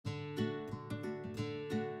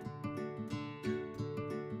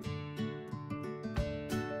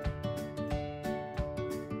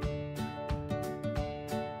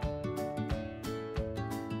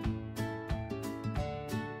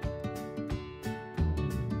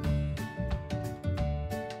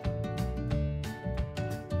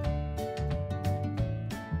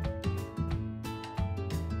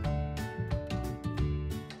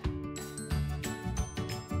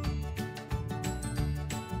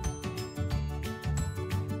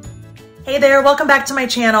Hey there, welcome back to my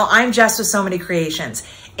channel. I'm Jess with So Many Creations.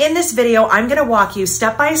 In this video, I'm gonna walk you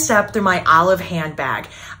step by step through my Olive handbag.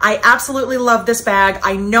 I absolutely love this bag.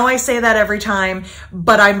 I know I say that every time,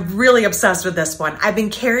 but I'm really obsessed with this one. I've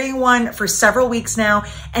been carrying one for several weeks now,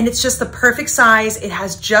 and it's just the perfect size. It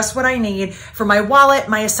has just what I need for my wallet,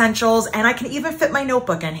 my essentials, and I can even fit my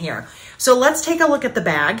notebook in here. So let's take a look at the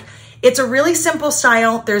bag. It's a really simple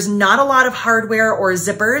style. There's not a lot of hardware or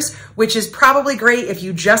zippers, which is probably great if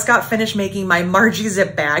you just got finished making my Margie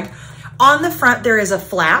zip bag. On the front, there is a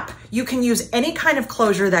flap. You can use any kind of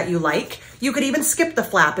closure that you like. You could even skip the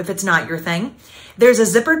flap if it's not your thing. There's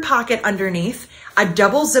a zippered pocket underneath, a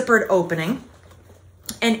double zippered opening,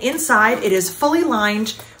 and inside it is fully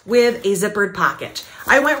lined with a zippered pocket.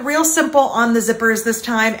 I went real simple on the zippers this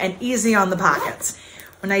time and easy on the pockets.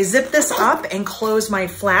 When I zip this up and close my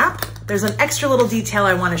flap, there's an extra little detail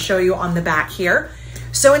I want to show you on the back here.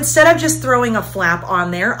 So instead of just throwing a flap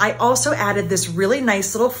on there, I also added this really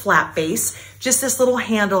nice little flap base, just this little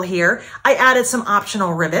handle here. I added some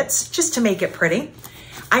optional rivets just to make it pretty.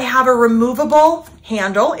 I have a removable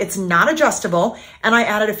handle. It's not adjustable, and I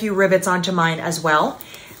added a few rivets onto mine as well.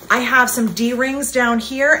 I have some D-rings down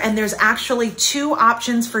here, and there's actually two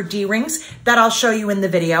options for D-rings that I'll show you in the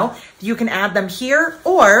video. You can add them here,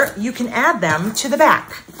 or you can add them to the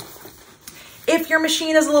back. If your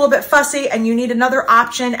machine is a little bit fussy and you need another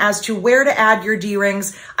option as to where to add your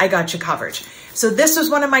D-rings, I got you covered. So this was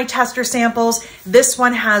one of my tester samples. This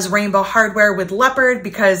one has rainbow hardware with leopard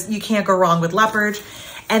because you can't go wrong with leopard.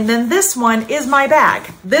 And then this one is my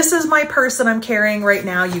bag. This is my purse that I'm carrying right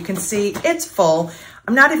now. You can see it's full.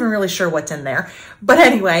 I'm not even really sure what's in there. But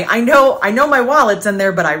anyway, I know my wallet's in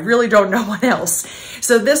there, but I really don't know what else.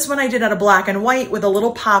 So this one I did out of black and white with a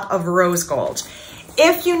little pop of rose gold.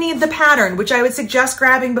 If you need the pattern, which I would suggest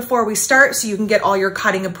grabbing before we start so you can get all your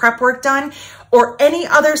cutting and prep work done, or any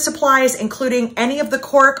other supplies, including any of the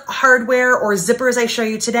cork, hardware, or zippers I show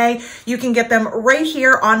you today, you can get them right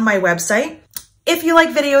here on my website. If you like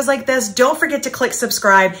videos like this, don't forget to click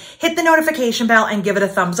subscribe, hit the notification bell, and give it a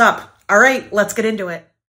thumbs up. All right, let's get into it.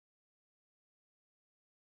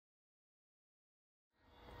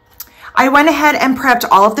 I went ahead and prepped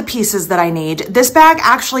all of the pieces that I need. This bag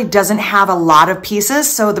actually doesn't have a lot of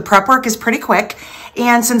pieces, so the prep work is pretty quick.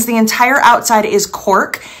 And since the entire outside is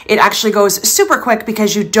cork, it actually goes super quick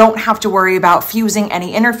because you don't have to worry about fusing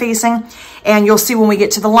any interfacing. And you'll see when we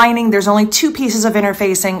get to the lining, there's only two pieces of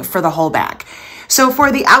interfacing for the whole bag. So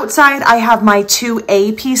for the outside, I have my two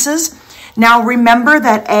A pieces. Now remember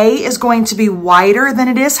that A is going to be wider than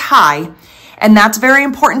it is high, and that's very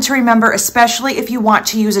important to remember, especially if you want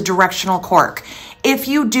to use a directional cork. If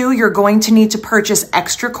you do, you're going to need to purchase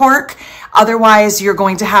extra cork. Otherwise, you're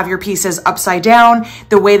going to have your pieces upside down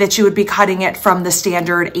the way that you would be cutting it from the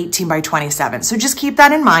standard 18 by 27. So just keep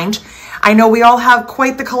that in mind. I know we all have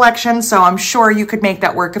quite the collection, so I'm sure you could make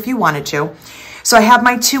that work if you wanted to. So I have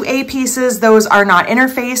my two A pieces. Those are not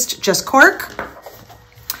interfaced, just cork.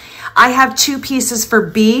 I have two pieces for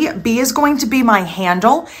B. B is going to be my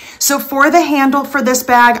handle. So for the handle for this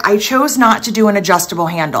bag, I chose not to do an adjustable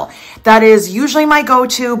handle. That is usually my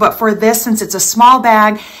go-to, but for this, since it's a small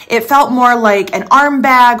bag, it felt more like an arm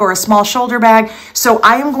bag or a small shoulder bag. So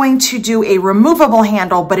I am going to do a removable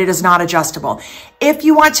handle, but it is not adjustable. If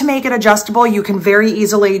you want to make it adjustable, you can very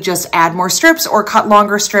easily just add more strips or cut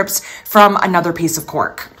longer strips from another piece of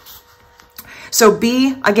cork. So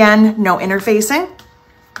B, again, no interfacing.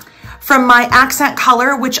 From my accent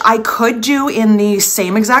color, which I could do in the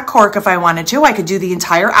same exact cork if I wanted to. I could do the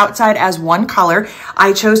entire outside as one color.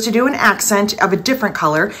 I chose to do an accent of a different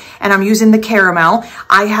color, and I'm using the caramel.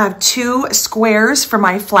 I have two squares for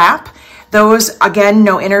my flap. Those, again,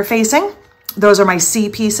 no interfacing. Those are my C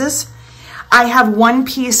pieces. I have one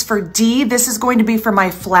piece for D. This is going to be for my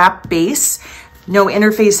flap base. No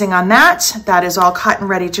interfacing on that. That is all cut and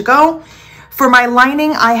ready to go. For my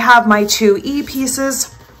lining, I have my two E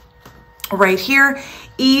pieces right here.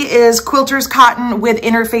 E is quilter's cotton with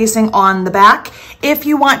interfacing on the back. If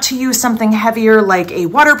you want to use something heavier like a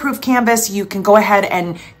waterproof canvas, you can go ahead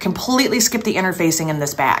and completely skip the interfacing in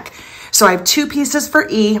this bag. So I have two pieces for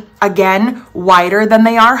E, again, wider than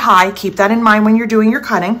they are high. Keep that in mind when you're doing your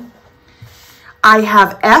cutting. I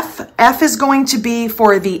have F. F is going to be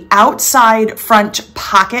for the outside front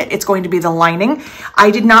pocket. It's going to be the lining. I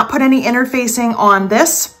did not put any interfacing on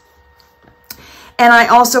this. And I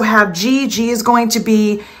also have G. G is going to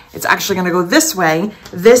be, it's actually going to go this way.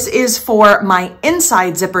 This is for my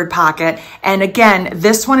inside zippered pocket. And again,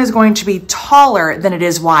 this one is going to be taller than it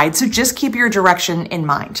is wide. So just keep your direction in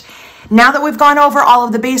mind. Now that we've gone over all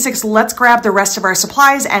of the basics, let's grab the rest of our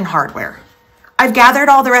supplies and hardware. I've gathered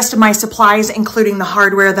all the rest of my supplies, including the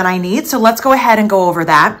hardware that I need. So let's go ahead and go over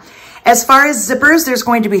that. As far as zippers, there's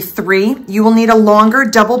going to be 3. You will need a longer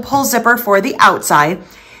double pull zipper for the outside.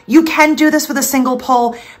 You can do this with a single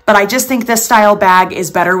pull, but I just think this style bag is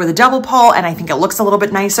better with a double pull, and I think it looks a little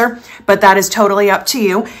bit nicer, but that is totally up to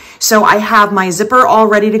you. So I have my zipper all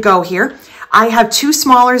ready to go here. I have 2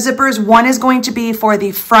 smaller zippers. One is going to be for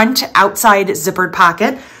the front outside zippered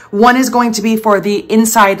pocket. One is going to be for the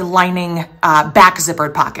inside lining back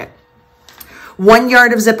zippered pocket. 1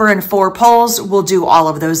 yard of zipper and 4 pulls will do all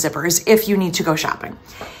of those zippers if you need to go shopping.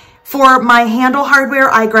 For my handle hardware,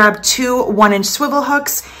 I grabbed 2 1-inch swivel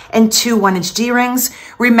hooks and 2 1-inch D-rings.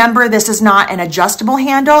 Remember, this is not an adjustable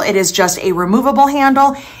handle. It is just a removable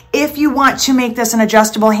handle. If you want to make this an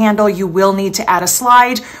adjustable handle, you will need to add a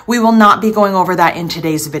slide. We will not be going over that in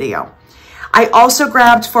today's video. I also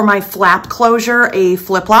grabbed for my flap closure a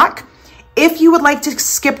flip lock. If you would like to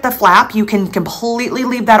skip the flap, you can completely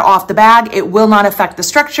leave that off the bag. It will not affect the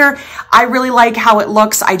structure. I really like how it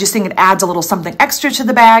looks. I just think it adds a little something extra to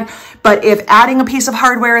the bag. But if adding a piece of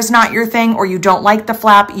hardware is not your thing or you don't like the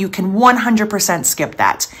flap, you can 100% skip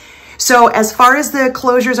that. So as far as the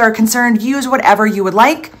closures are concerned, use whatever you would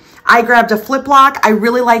like. I grabbed a flip lock. I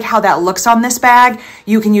really like how that looks on this bag.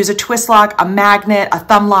 You can use a twist lock, a magnet, a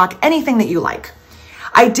thumb lock, anything that you like.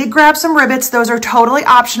 I did grab some rivets. Those are totally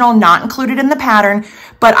optional, not included in the pattern,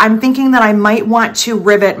 but I'm thinking that I might want to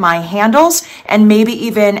rivet my handles and maybe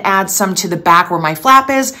even add some to the back where my flap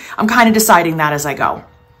is. I'm kind of deciding that as I go.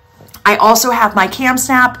 I also have my cam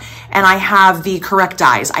snap and I have the correct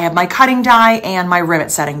dies. I have my cutting die and my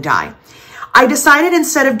rivet setting die. I decided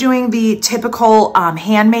instead of doing the typical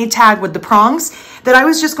handmade tag with the prongs, that I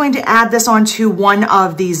was just going to add this onto one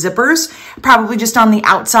of the zippers, probably just on the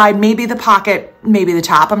outside, maybe the pocket, maybe the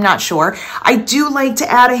top, I'm not sure. I do like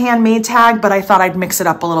to add a handmade tag, but I thought I'd mix it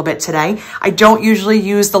up a little bit today. I don't usually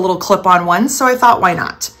use the little clip-on ones, so I thought, why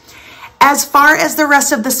not? As far as the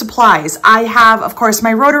rest of the supplies, I have, of course,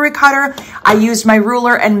 my rotary cutter. I used my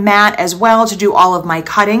ruler and mat as well to do all of my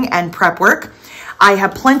cutting and prep work. I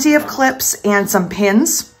have plenty of clips and some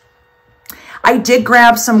pins. I did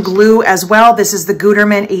grab some glue as well. This is the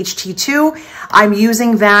Gutermann HT2. I'm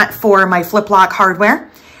using that for my flip lock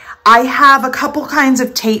hardware. I have a couple kinds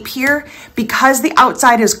of tape here. Because the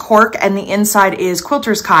outside is cork and the inside is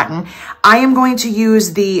quilter's cotton, I am going to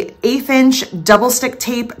use the 1/8 inch double stick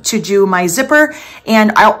tape to do my zipper,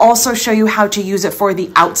 and I'll also show you how to use it for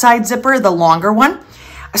the outside zipper, the longer one.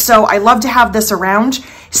 So I love to have this around.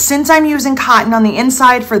 Since I'm using cotton on the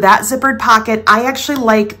inside for that zippered pocket, I actually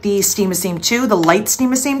like the Steam-A-Seam 2, the light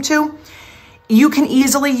Steam-A-Seam 2. You can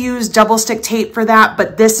easily use double stick tape for that,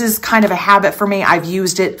 but this is kind of a habit for me. I've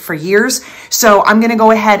used it for years. So I'm gonna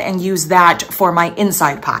go ahead and use that for my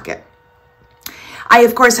inside pocket. I,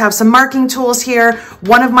 of course, have some marking tools here.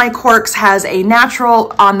 One of my corks has a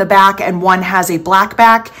natural on the back and one has a black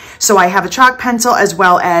back. So I have a chalk pencil as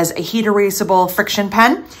well as a heat erasable friction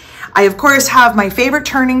pen. I, of course, have my favorite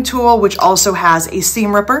turning tool, which also has a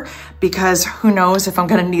seam ripper, because who knows if I'm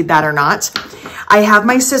gonna need that or not. I have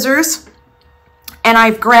my scissors, and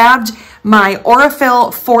I've grabbed my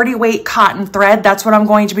Aurifil 40 weight cotton thread. That's what I'm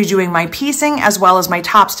going to be doing my piecing as well as my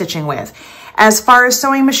top stitching with. As far as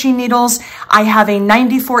sewing machine needles, I have a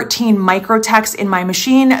 9014 Microtex in my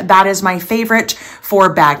machine. That is my favorite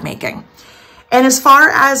for bag making. And as far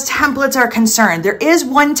as templates are concerned, there is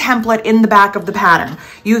one template in the back of the pattern.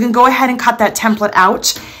 You can go ahead and cut that template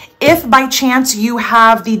out. If by chance you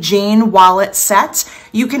have the Jane wallet set,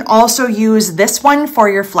 you can also use this one for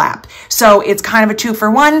your flap. So it's kind of a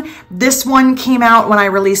 2-for-1. This one came out when I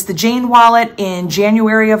released the Jane wallet in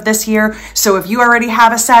January of this year. So if you already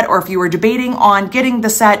have a set or if you were debating on getting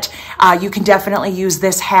the set, you can definitely use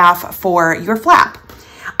this half for your flap.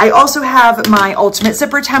 I also have my ultimate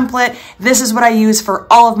zipper template. This is what I use for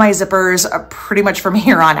all of my zippers pretty much from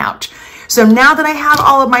here on out. So now that I have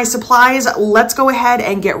all of my supplies, let's go ahead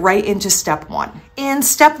and get right into step 1. In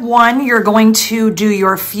step 1, you're going to do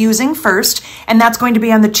your fusing first, and that's going to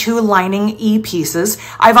be on the 2 lining E pieces.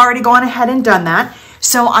 I've already gone ahead and done that.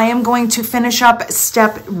 So I am going to finish up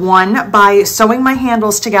step 1 by sewing my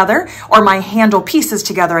handles together, or my handle pieces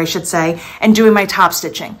together, I should say, and doing my top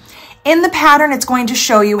stitching. In the pattern, it's going to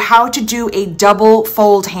show you how to do a double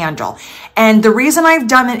fold handle. And the reason I've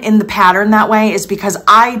done it in the pattern that way is because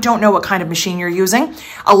I don't know what kind of machine you're using.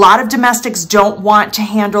 A lot of domestics don't want to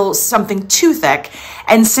handle something too thick.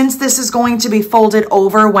 And since this is going to be folded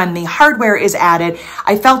over when the hardware is added,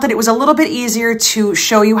 I felt that it was a little bit easier to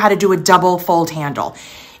show you how to do a double fold handle.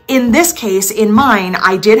 In this case, in mine,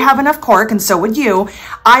 I did have enough cork, and so would you.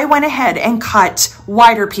 I went ahead and cut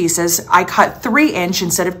wider pieces. I cut 3-inch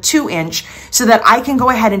instead of 2-inch so that I can go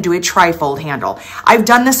ahead and do a tri-fold handle. I've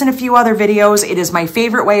done this in a few other videos. It is my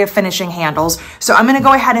favorite way of finishing handles. So I'm gonna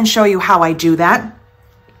go ahead and show you how I do that.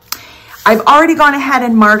 I've already gone ahead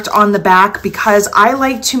and marked on the back because I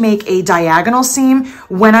like to make a diagonal seam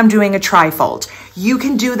when I'm doing a tri-fold. You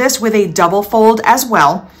can do this with a double fold as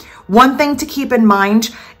well. One thing to keep in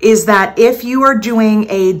mind is that if you are doing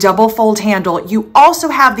a double fold handle, you also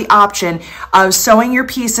have the option of sewing your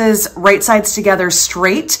pieces right sides together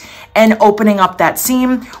straight and opening up that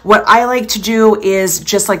seam. What I like to do is,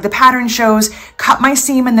 just like the pattern shows, cut my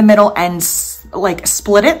seam in the middle and like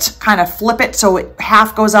split it, kind of flip it so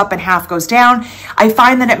half goes up and half goes down. I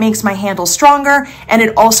find that it makes my handle stronger, and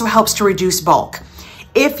it also helps to reduce bulk.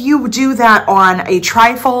 If you do that on a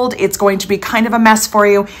tri-fold, it's going to be kind of a mess for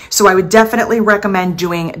you. So I would definitely recommend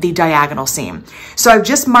doing the diagonal seam. So I've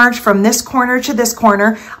just marked from this corner to this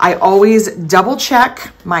corner. I always double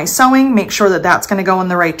check my sewing, make sure that that's going to go in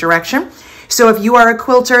the right direction. So if you are a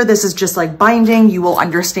quilter, this is just like binding. You will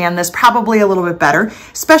understand this probably a little bit better,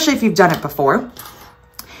 especially if you've done it before.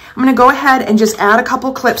 I'm gonna go ahead and just add a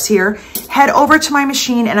couple clips here, head over to my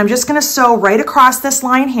machine, and I'm just gonna sew right across this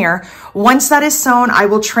line here. Once that is sewn, I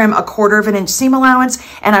will trim a 1/4 inch seam allowance,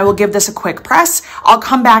 and I will give this a quick press. I'll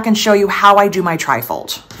come back and show you how I do my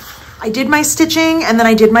tri-fold. I did my stitching and then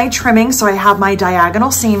I did my trimming, so I have my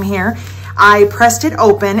diagonal seam here. I pressed it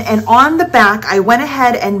open, and on the back, I went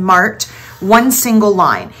ahead and marked one single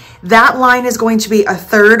line. That line is going to be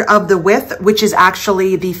 1/3 of the width, which is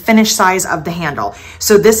actually the finished size of the handle.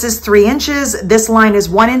 So this is 3 inches. This line is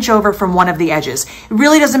 1 inch over from one of the edges. It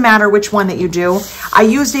really doesn't matter which one that you do. I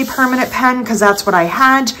used a permanent pen because that's what I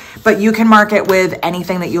had, but you can mark it with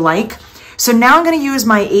anything that you like. So now I'm going to use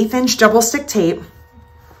my 1/8 inch double stick tape,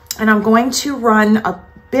 and I'm going to run a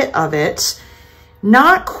bit of it,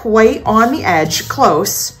 not quite on the edge,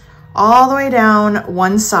 close, all the way down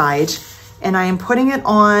one side. And I am putting it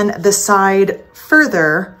on the side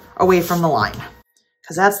further away from the line,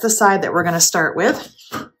 because that's the side that we're going to start with.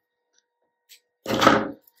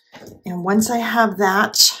 And once I have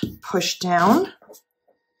that pushed down,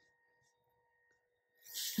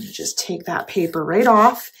 just take that paper right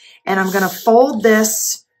off, and I'm going to fold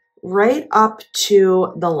this right up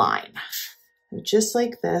to the line, just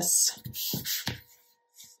like this.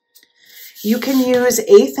 You can use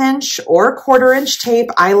 1/8 inch or 1/4 inch tape.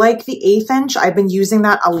 I like the 1/8 inch. I've been using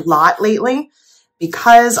that a lot lately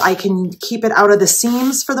because I can keep it out of the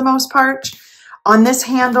seams for the most part. On this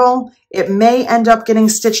handle, it may end up getting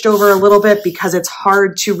stitched over a little bit because it's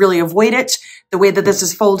hard to really avoid it the way that this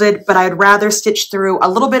is folded, but I'd rather stitch through a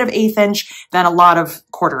little bit of 1/8 inch than a lot of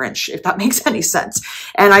 1/4 inch, if that makes any sense.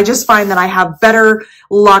 And I just find that I have better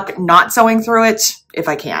luck not sewing through it if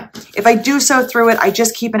I can. If I do sew through it, I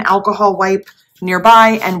just keep an alcohol wipe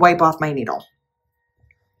nearby and wipe off my needle.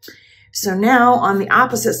 So now on the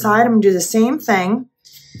opposite side, I'm gonna do the same thing.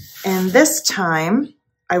 And this time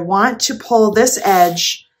I want to pull this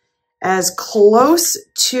edge as close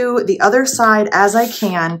to the other side as I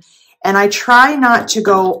can. And I try not to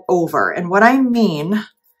go over. And what I mean,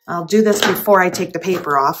 I'll do this before I take the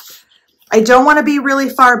paper off. I don't want to be really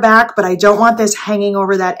far back, but I don't want this hanging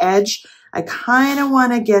over that edge. I kind of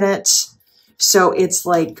want to get it so it's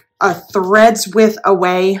like a thread's width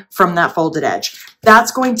away from that folded edge.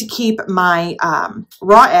 That's going to keep my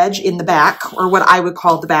raw edge in the back, or what I would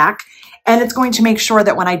call the back. And it's going to make sure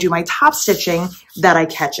that when I do my top stitching that I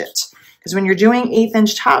catch it. Because when you're doing 1/8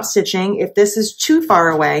 inch top stitching, if this is too far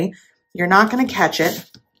away, you're not going to catch it.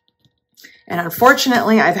 And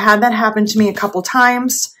unfortunately, I've had that happen to me a couple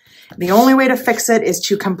times. The only way to fix it is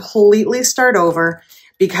to completely start over,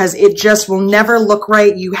 because it just will never look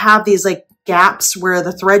right. You have these like gaps where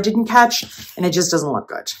the thread didn't catch, and it just doesn't look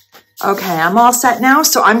good. Okay, I'm all set now,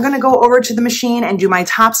 so I'm gonna go over to the machine and do my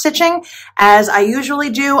top stitching. As I usually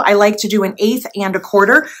do, I like to do an 1/8 and a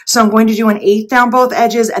 1/4. So I'm going to do an 1/8 down both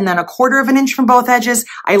edges and then a 1/4 inch from both edges.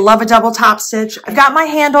 I love a double top stitch. I've got my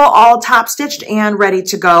handle all top stitched and ready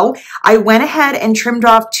to go. I went ahead and trimmed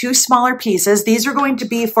off 2 smaller pieces. These are going to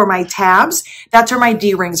be for my tabs. That's where my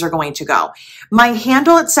D-rings are going to go. My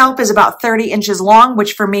handle itself is about 30 inches long,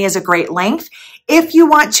 which for me is a great length. If you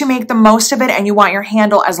want to make the most of it and you want your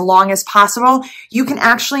handle as long as possible. You can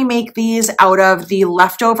actually make these out of the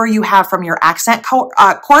leftover you have from your accent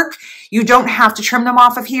cork. You don't have to trim them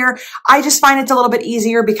off of here. I just find it's a little bit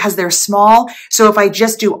easier because they're small. So if I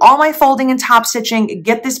just do all my folding and top stitching,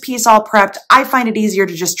 get this piece all prepped, I find it easier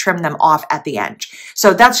to just trim them off at the end.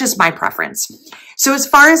 So that's just my preference. So as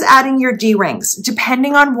far as adding your D-rings,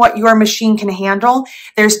 depending on what your machine can handle,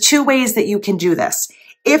 there's two ways that you can do this.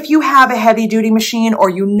 If you have a heavy duty machine or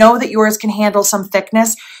you know that yours can handle some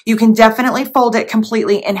thickness, you can definitely fold it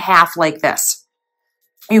completely in half like this.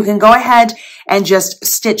 You can go ahead and just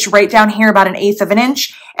stitch right down here about 1/8 of an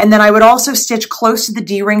inch. And then I would also stitch close to the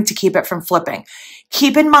D-ring to keep it from flipping.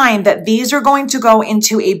 Keep in mind that these are going to go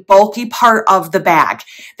into a bulky part of the bag.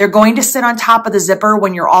 They're going to sit on top of the zipper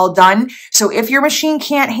when you're all done. So if your machine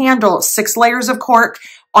can't handle 6 layers of cork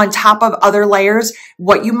on top of other layers,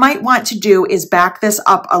 what you might want to do is back this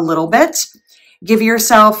up a little bit. Give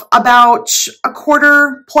yourself about a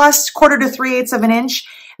quarter to 3/8 of an inch.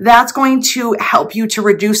 That's going to help you to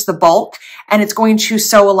reduce the bulk and it's going to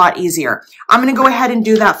sew a lot easier. I'm going to go ahead and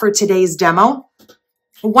do that for today's demo.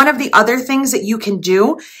 One of the other things that you can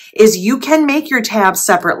do is you can make your tabs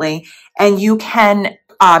separately and you can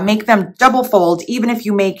make them double fold even if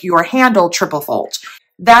you make your handle triple fold.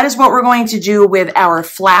 That is what we're going to do with our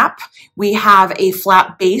flap. We have a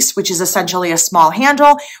flap base, which is essentially a small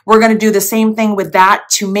handle. We're going to do the same thing with that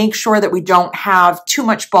to make sure that we don't have too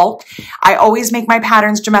much bulk. I always make my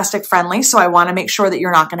patterns domestic friendly, so I want to make sure that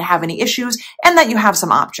you're not going to have any issues and that you have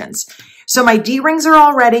some options. So my D-rings are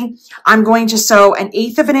all ready. I'm going to sew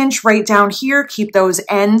 1/8 of an inch right down here, keep those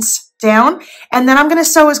ends down, and then I'm going to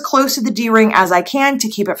sew as close to the D-ring as I can to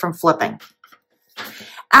keep it from flipping.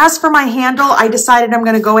 As for my handle, I decided I'm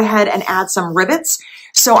going to go ahead and add some rivets.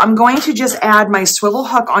 So I'm going to just add my swivel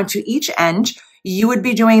hook onto each end. You would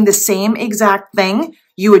be doing the same exact thing.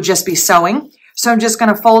 You would just be sewing. So I'm just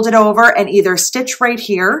going to fold it over and either stitch right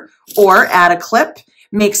here or add a clip,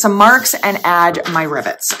 make some marks and add my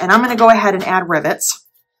rivets. And I'm going to go ahead and add rivets.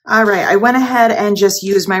 All right, I went ahead and just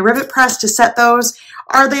used my rivet press to set those.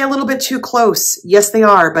 Are they a little bit too close? Yes, they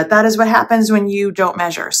are, but that is what happens when you don't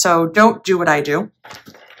measure. So don't do what I do.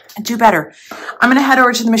 Do better. I'm going to head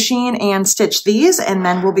over to the machine and stitch these and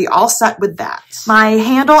then we'll be all set with that. My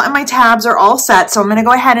handle and my tabs are all set, so I'm going to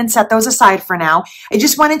go ahead and set those aside for now. I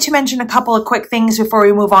just wanted to mention a couple of quick things before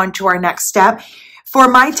we move on to our next step. For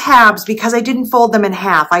my tabs, because I didn't fold them in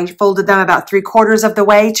half, I folded them about 3/4 of the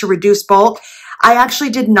way to reduce bulk. I actually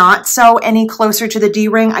did not sew any closer to the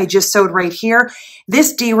D-ring. I just sewed right here.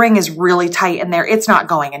 This D-ring is really tight in there. It's not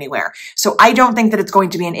going anywhere. So I don't think that it's going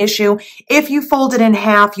to be an issue. If you fold it in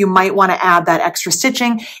half, you might want to add that extra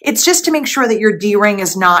stitching. It's just to make sure that your D-ring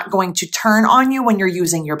is not going to turn on you when you're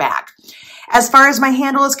using your bag. As far as my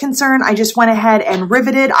handle is concerned, I just went ahead and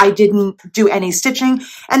riveted. I didn't do any stitching.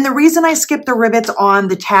 And the reason I skipped the rivets on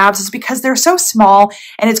the tabs is because they're so small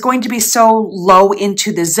and it's going to be so low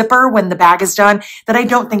into the zipper when the bag is done that I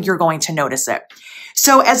don't think you're going to notice it.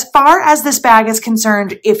 So as far as this bag is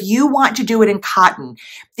concerned, if you want to do it in cotton,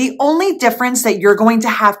 the only difference that you're going to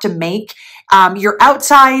have to make, your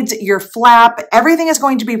outsides, your flap, everything is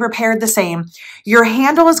going to be prepared the same. Your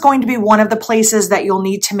handle is going to be one of the places that you'll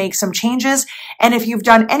need to make some changes. And if you've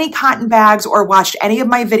done any cotton bags or watched any of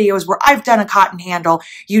my videos where I've done a cotton handle,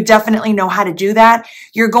 you definitely know how to do that.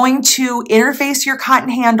 You're going to interface your cotton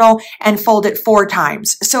handle and fold it 4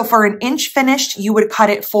 times. So for 1 inch finished, you would cut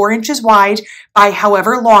it 4 inches wide by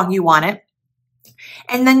however long you want it.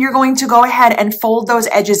 And then you're going to go ahead and fold those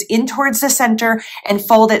edges in towards the center and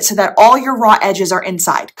fold it so that all your raw edges are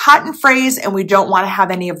inside. Cotton frays, and we don't want to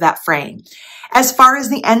have any of that fraying. As far as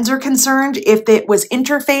the ends are concerned, if it was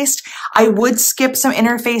interfaced, I would skip some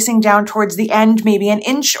interfacing down towards the end, maybe 1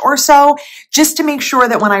 inch or so, just to make sure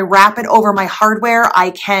that when I wrap it over my hardware,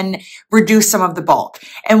 I can reduce some of the bulk.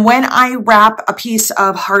 And when I wrap a piece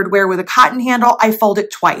of hardware with a cotton handle, I fold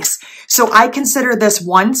it twice. So I consider this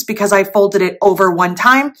once because I folded it over 1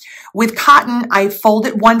 time. With cotton, I fold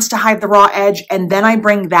it once to hide the raw edge and then I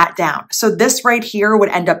bring that down. So this right here would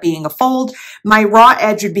end up being a fold. My raw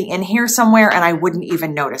edge would be in here somewhere and I wouldn't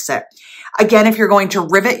even notice it. Again, if you're going to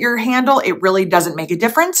rivet your handle, it really doesn't make a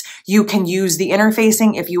difference. You can use the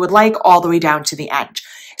interfacing if you would like all the way down to the end.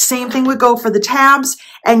 Same thing would go for the tabs,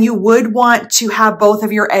 and you would want to have both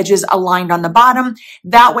of your edges aligned on the bottom.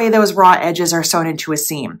 That way those raw edges are sewn into a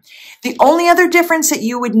seam. The only other difference that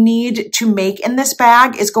you would need to make in this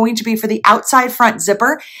bag is going to be for the outside front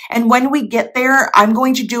zipper. And when we get there, I'm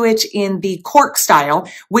going to do it in the cork style,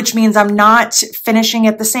 which means I'm not finishing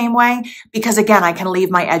it the same way because again, I can leave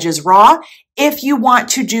my edges raw If you want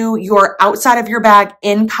to do your outside of your bag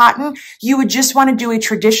in cotton, you would just want to do a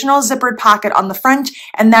traditional zippered pocket on the front,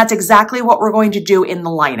 and that's exactly what we're going to do in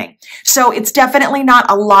the lining. So it's definitely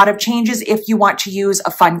not a lot of changes if you want to use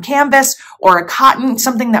a fun canvas or a cotton,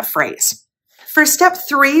 something that frays. For step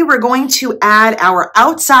 3, we're going to add our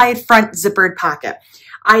outside front zippered pocket.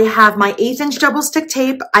 I have my 1/8 inch double stick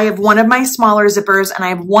tape, I have one of my smaller zippers, and I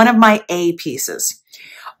have one of my A pieces.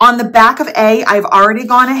 On the back of A, I've already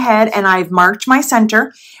gone ahead and I've marked my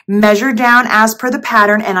center, measured down as per the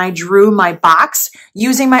pattern, and I drew my box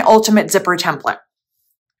using my ultimate zipper template.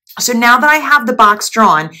 So now that I have the box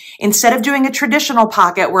drawn, instead of doing a traditional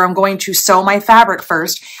pocket where I'm going to sew my fabric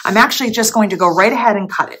first, I'm actually just going to go right ahead and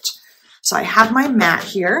cut it. So I have my mat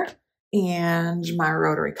here and my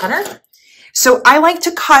rotary cutter. So I like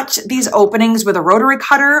to cut these openings with a rotary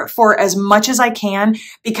cutter for as much as I can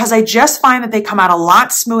because I just find that they come out a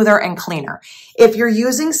lot smoother and cleaner. If you're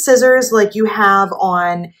using scissors like you have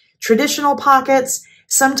on traditional pockets,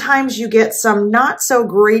 sometimes you get some not so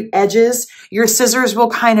great edges. Your scissors will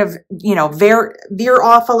kind of, veer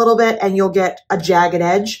off a little bit and you'll get a jagged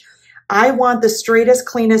edge. I want the straightest,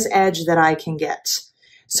 cleanest edge that I can get.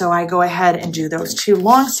 So I go ahead and do those 2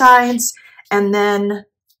 long sides, and then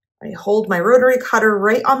I hold my rotary cutter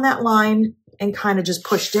right on that line and kind of just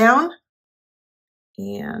push down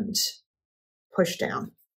and push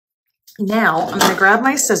down. Now I'm going to grab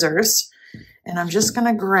my scissors and I'm just going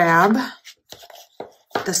to grab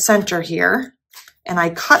the center here, and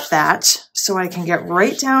I cut that so I can get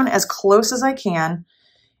right down as close as I can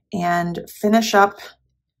and finish up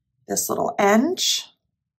this little end.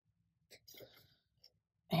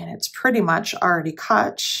 And it's pretty much already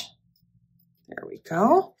cut. There we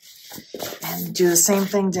go. And do the same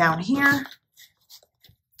thing down here.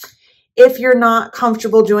 If you're not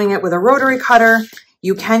comfortable doing it with a rotary cutter,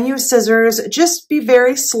 you can use scissors. Just be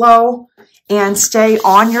very slow and stay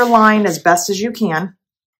on your line as best as you can.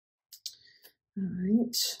 All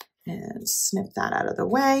right, and snip that out of the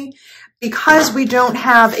way. Because we don't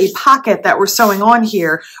have a pocket that we're sewing on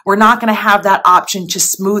here, we're not going to have that option to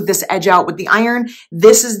smooth this edge out with the iron.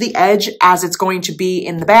 This is the edge as it's going to be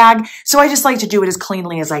in the bag. So I just like to do it as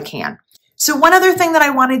cleanly as I can. So one other thing that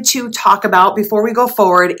I wanted to talk about before we go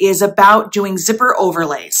forward is about doing zipper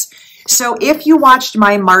overlays. So if you watched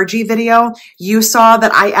my Margie video, you saw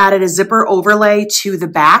that I added a zipper overlay to the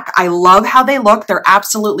back. I love how they look. They're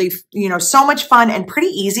absolutely, so much fun and pretty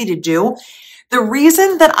easy to do. The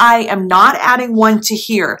reason that I am not adding one to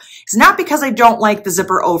here is not because I don't like the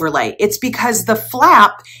zipper overlay. It's because the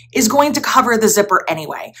flap is going to cover the zipper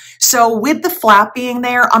anyway. So with the flap being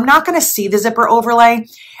there, I'm not going to see the zipper overlay.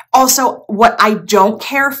 Also, what I don't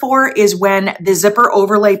care for is when the zipper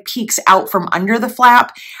overlay peeks out from under the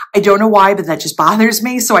flap. I don't know why, but that just bothers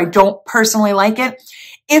me, so I don't personally like it.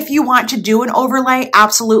 If you want to do an overlay,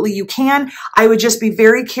 absolutely you can. I would just be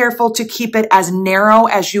very careful to keep it as narrow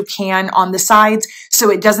as you can on the sides so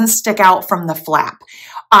it doesn't stick out from the flap.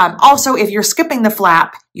 Also, if you're skipping the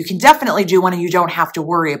flap, you can definitely do one and you don't have to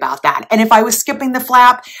worry about that. And if I was skipping the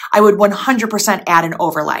flap, I would 100% add an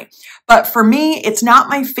overlay. But for me, it's not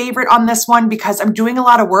my favorite on this one because I'm doing a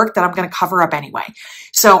lot of work that I'm going to cover up anyway.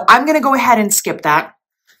 So I'm going to go ahead and skip that.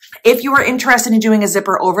 If you are interested in doing a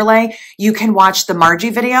zipper overlay, you can watch the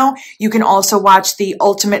Margie video. You can also watch the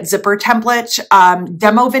Ultimate Zipper Template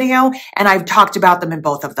demo video, and I've talked about them in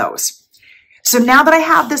both of those. So now that I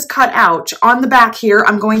have this cut out, on the back here,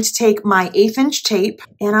 I'm going to take my 1/8 inch tape,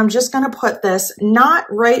 and I'm just going to put this not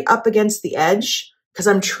right up against the edge because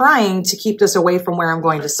I'm trying to keep this away from where I'm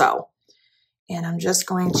going to sew. And I'm just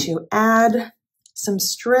going to add some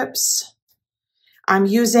strips. I'm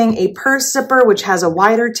using a purse zipper, which has a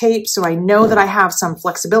wider tape, so I know that I have some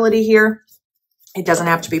flexibility here. It doesn't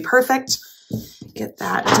have to be perfect. Get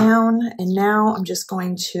that down, and now I'm just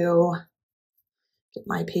going to get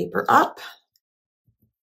my paper up.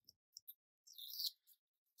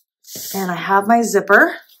 And I have my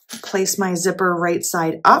zipper. Place my zipper right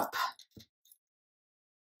side up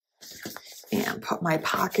and put my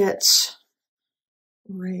pocket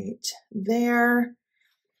right there.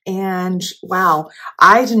 And wow,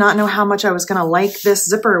 I did not know how much I was going to like this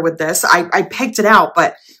zipper with this. I picked it out,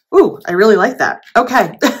 but ooh, I really like that.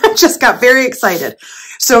 Okay, just got very excited.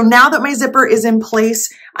 So now that my zipper is in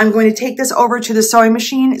place, I'm going to take this over to the sewing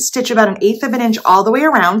machine, stitch about 1/8 of an inch all the way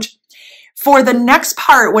around. For the next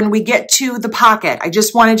part, when we get to the pocket, I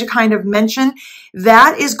just wanted to kind of mention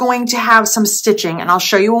that is going to have some stitching, and I'll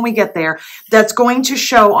show you when we get there, that's going to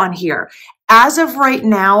show on here. As of right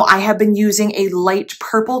now, I have been using a light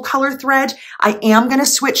purple color thread. I am going to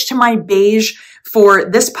switch to my beige for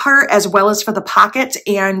this part as well as for the pocket.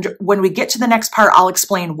 And when we get to the next part, I'll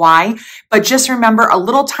explain why. But just remember, a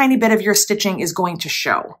little tiny bit of your stitching is going to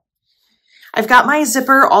show. I've got my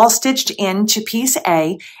zipper all stitched into piece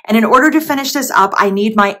A, and in order to finish this up, I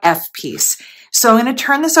need my F piece. So I'm going to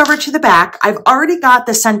turn this over to the back. I've already got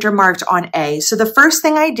the center marked on A. So the first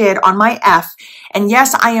thing I did on my F, and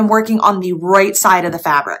yes, I am working on the right side of the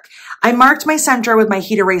fabric, I marked my center with my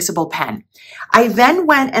heat erasable pen. I then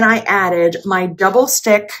went and I added my double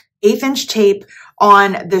stick 1/8 inch tape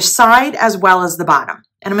on the side as well as the bottom.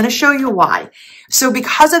 And I'm going to show you why. So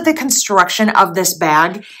because of the construction of this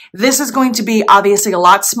bag, this is going to be obviously a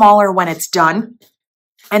lot smaller when it's done.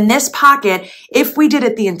 And this pocket, if we did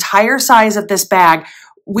it the entire size of this bag,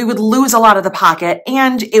 we would lose a lot of the pocket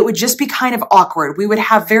and it would just be kind of awkward. We would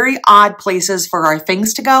have very odd places for our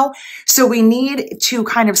things to go. So we need to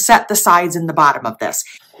kind of set the sides and the bottom of this.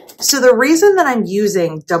 So the reason that I'm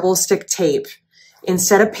using double stick tape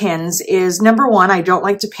instead of pins is, number one, I don't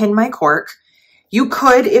like to pin my cork. You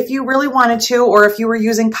could if you really wanted to, or if you were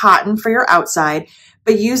using cotton for your outside,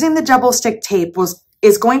 but using the double stick tape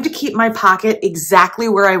is going to keep my pocket exactly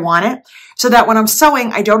where I want it so that when I'm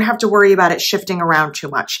sewing, I don't have to worry about it shifting around too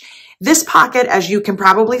much. This pocket, as you can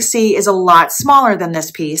probably see, is a lot smaller than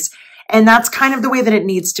this piece, and that's kind of the way that it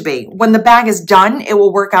needs to be. When the bag is done, it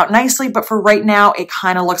will work out nicely, but for right now, it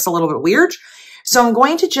kind of looks a little bit weird. So I'm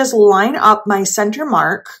going to just line up my center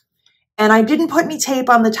mark. And I didn't put any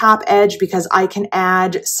tape on the top edge because I can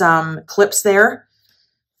add some clips there.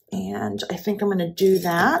 And I think I'm going to do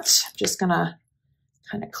that. I'm just going to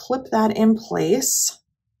kind of clip that in place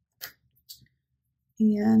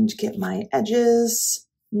and get my edges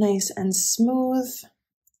nice and smooth,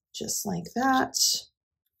 just like that.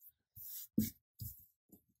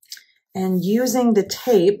 And using the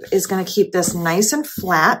tape is going to keep this nice and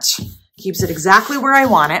flat, keeps it exactly where I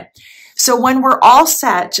want it. So when we're all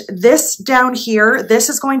set, this down here, this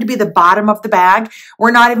is going to be the bottom of the bag.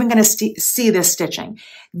 We're not even going to see this stitching.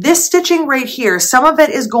 This stitching right here, some of it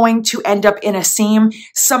is going to end up in a seam.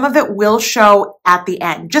 Some of it will show at the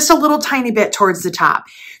end, just a little tiny bit towards the top.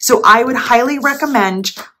 So I would highly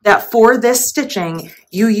recommend that for this stitching,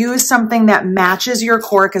 you use something that matches your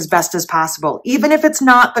cork as best as possible. Even if it's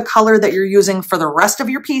not the color that you're using for the rest of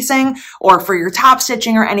your piecing or for your top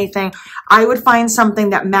stitching or anything, I would find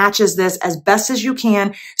something that matches this as best as you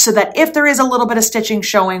can so that if there is a little bit of stitching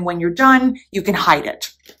showing when you're done, you can hide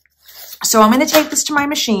it. So I'm going to take this to my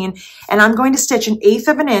machine and I'm going to stitch 1/8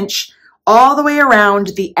 of an inch all the way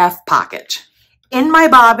around the F pocket. In my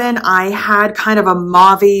bobbin, I had kind of a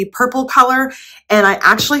mauvey purple color, and I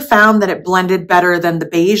actually found that it blended better than the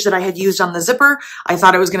beige that I had used on the zipper. I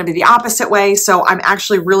thought it was going to be the opposite way, so I'm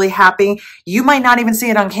actually really happy. You might not even see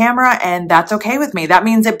it on camera, and that's okay with me. That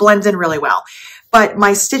means it blends in really well. But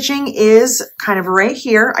my stitching is kind of right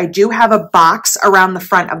here. I do have a box around the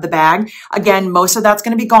front of the bag. Again, most of that's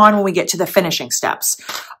going to be gone when we get to the finishing steps.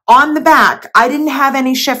 On the back, I didn't have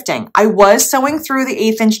any shifting. I was sewing through the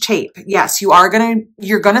 1/8 inch tape. Yes,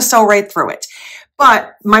 you're gonna sew right through it.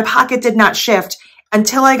 But my pocket did not shift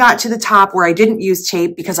until I got to the top where I didn't use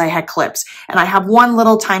tape because I had clips. And I have one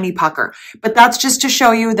little tiny pucker. But that's just to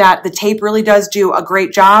show you that the tape really does do a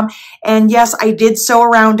great job. And yes, I did sew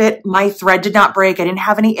around it. My thread did not break. I didn't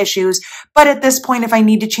have any issues. But at this point, if I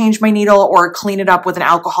need to change my needle or clean it up with an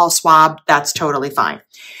alcohol swab, that's totally fine.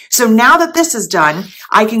 So now that this is done,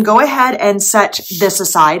 I can go ahead and set this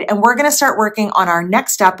aside. And we're going to start working on our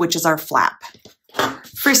next step, which is our flap.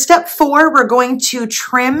 For step 4, we're going to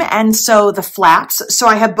trim and sew the flaps. So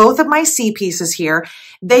I have both of my C pieces here.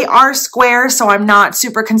 They are square, so I'm not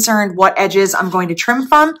super concerned what edges I'm going to trim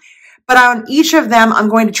from. But on each of them, I'm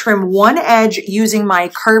going to trim one edge using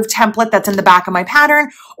my curved template that's in the back of my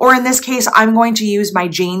pattern, or in this case, I'm going to use my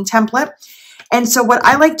Jane template. And so what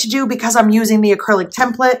I like to do, because I'm using the acrylic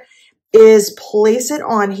template, is place it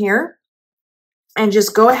on here and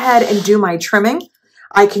just go ahead and do my trimming.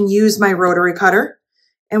 I can use my rotary cutter.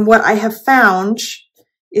 And what I have found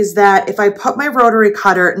is that if I put my rotary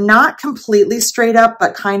cutter not completely straight up,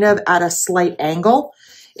 but kind of at a slight angle,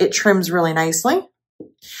 it trims really nicely.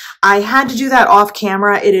 I had to do that off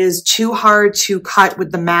camera. It is too hard to cut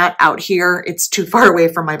with the mat out here. It's too far away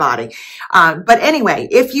from my body. But anyway,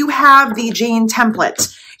 if you have the Jane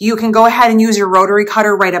template, you can go ahead and use your rotary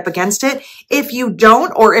cutter right up against it. If you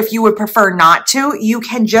don't, or if you would prefer not to, you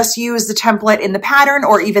can just use the template in the pattern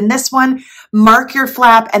or even this one, mark your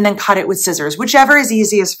flap and then cut it with scissors, whichever is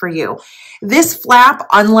easiest for you. This flap,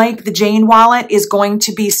 unlike the Jane wallet, is going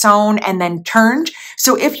to be sewn and then turned.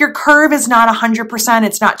 So if your curve is not 100%,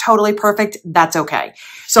 it's not totally perfect, that's okay.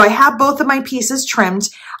 So I have both of my pieces trimmed.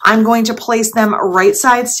 I'm going to place them right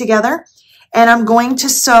sides together. and I'm going to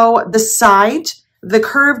sew the side, the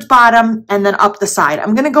curved bottom, and then up the side.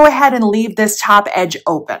 I'm going to go ahead and leave this top edge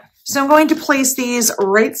open. So I'm going to place these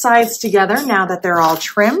right sides together now that they're all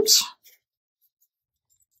trimmed.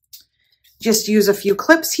 Just use a few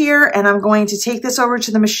clips here, and I'm going to take this over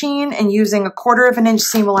to the machine, and using 1/4 inch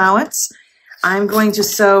seam allowance, I'm going to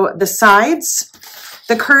sew the sides,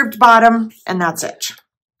 the curved bottom, and that's it.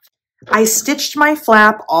 I stitched my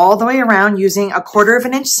flap all the way around using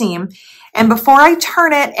 1/4 inch seam, and before I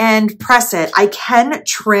turn it and press it, I can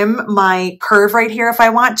trim my curve right here if I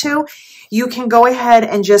want to. You can go ahead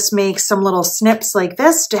and just make some little snips like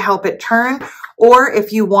this to help it turn, or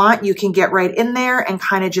if you want, you can get right in there and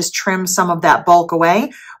kind of just trim some of that bulk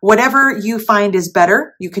away. Whatever you find is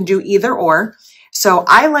better, you can do either or. So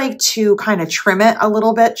I like to kind of trim it a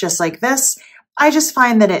little bit just like this. I just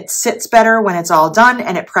find that it sits better when it's all done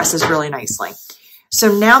and it presses really nicely.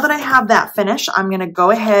 So now that I have that finished, I'm going to go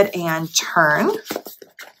ahead and turn.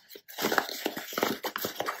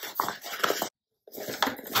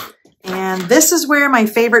 And this is where my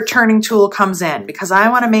favorite turning tool comes in, because I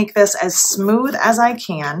want to make this as smooth as I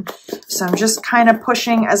can. So I'm just kind of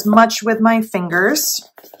pushing as much with my fingers.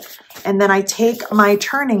 And then I take my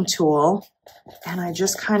turning tool and I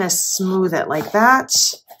just kind of smooth it like that.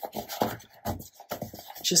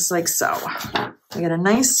 Just like so. I get a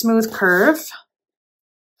nice smooth curve.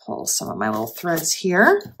 Pull some of my little threads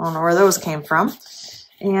here. I don't know where those came from.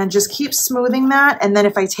 And just keep smoothing that. And then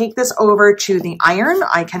if I take this over to the iron,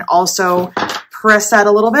 I can also press that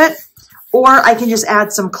a little bit, or I can just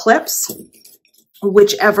add some clips,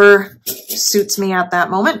 whichever suits me at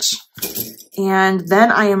that moment. And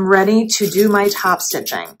then I am ready to do my top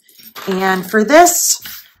stitching. And for this,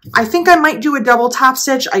 I think I might do a double top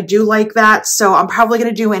stitch. I do like that. So I'm probably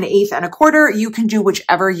going to do an 1/8 and 1/4. You can do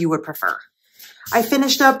whichever you would prefer. I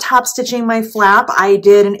finished up top stitching my flap. I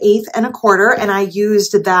did an 1/8 and 1/4, and I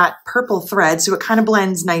used that purple thread, so it kind of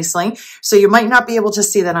blends nicely. So you might not be able to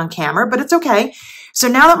see that on camera, but it's okay. So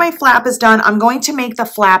now that my flap is done, I'm going to make the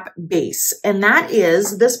flap base, and that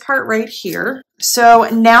is this part right here. So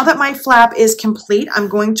now that my flap is complete, I'm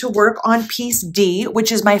going to work on piece D,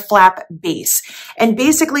 which is my flap base. And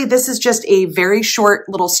basically this is just a very short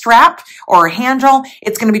little strap or a handle.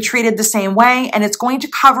 It's going to be treated the same way, and it's going to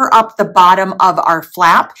cover up the bottom of our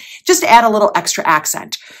flap, just to add a little extra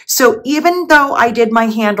accent. So even though I did my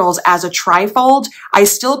handles as a trifold, I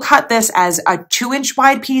still cut this as a 2-inch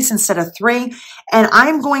wide piece instead of 3, and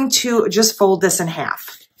I'm going to just fold this in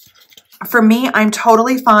half. For me, I'm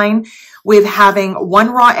totally fine with having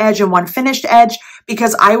one raw edge and one finished edge,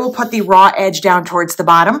 because I will put the raw edge down towards the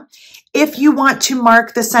bottom. If you want to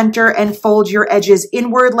mark the center and fold your edges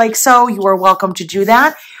inward like so, you are welcome to do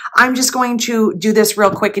that. I'm just going to do this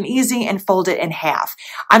real quick and easy and fold it in half.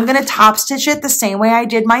 I'm going to top stitch it the same way I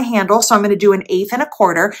did my handle. So I'm going to do an 1/8 and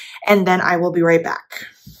 1/4, and then I will be right back.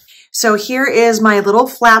 So here is my little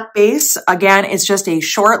flap base. Again, it's just a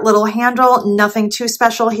short little handle, nothing too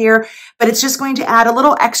special here, but it's just going to add a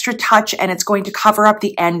little extra touch, and it's going to cover up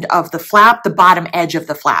the end of the flap, the bottom edge of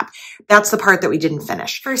the flap. That's the part that we didn't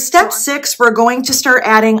finish. For step 6, we're going to start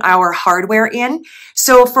adding our hardware in.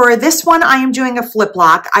 So for this one, I am doing a flip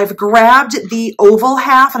lock. I've grabbed the oval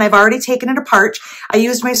half and I've already taken it apart. I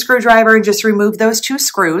used my screwdriver and just removed those 2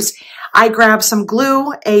 screws. I grabbed some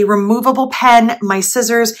glue, a removable pen, my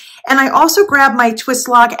scissors, and I also grabbed my twist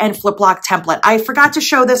lock and flip lock template. I forgot to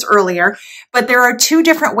show this earlier, but there are 2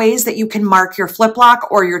 different ways that you can mark your flip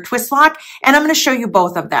lock or your twist lock, and I'm going to show you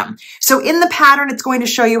both of them. So in the pattern, it's going to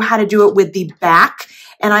show you how to do it with the back,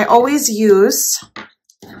 and I always use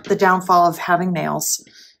the downfall of having nails.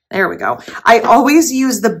 There we go. I always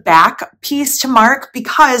use the back piece to mark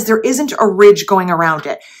because there isn't a ridge going around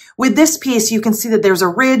it. With this piece, you can see that there's a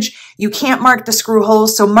ridge. You can't mark the screw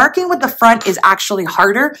holes, so marking with the front is actually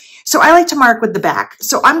harder. So I like to mark with the back.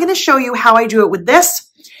 So I'm going to show you how I do it with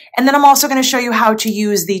this, and then I'm also going to show you how to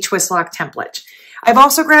use the twist lock template. I've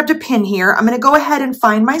also grabbed a pin here. I'm going to go ahead and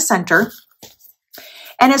find my center.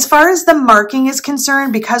 And as far as the marking is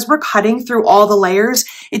concerned, because we're cutting through all the layers,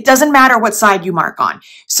 it doesn't matter what side you mark on.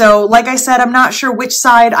 So like I said, I'm not sure which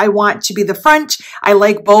side I want to be the front. I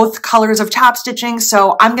like both colors of top stitching,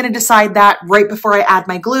 so I'm going to decide that right before I add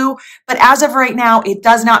my glue. But as of right now, it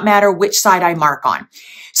does not matter which side I mark on.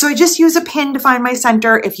 So I just use a pin to find my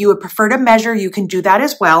center. If you would prefer to measure, you can do that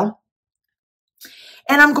as well.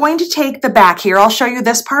 And I'm going to take the back here. I'll show you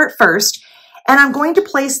this part first. And I'm going to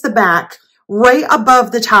place the back right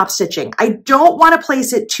above the top stitching. I don't want to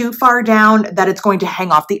place it too far down that it's going to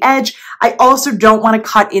hang off the edge. I also don't want to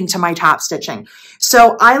cut into my top stitching.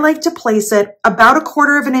 So I like to place it about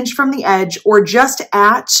 1/4 inch from the edge, or just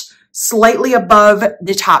at slightly above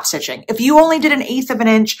the top stitching. If you only did 1/8 of an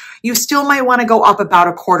inch, you still might want to go up about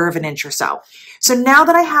 1/4 of an inch or so. So now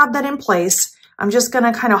that I have that in place, I'm just going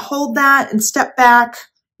to kind of hold that and step back,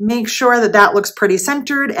 make sure that that looks pretty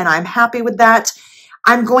centered, and I'm happy with that.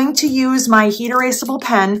 I'm going to use my heat erasable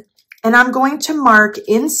pen, and I'm going to mark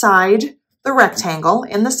inside the rectangle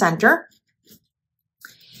in the center.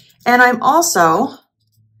 And I'm also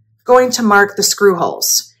going to mark the screw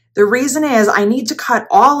holes. The reason is I need to cut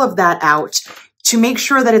all of that out to make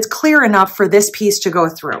sure that it's clear enough for this piece to go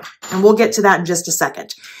through. And we'll get to that in just a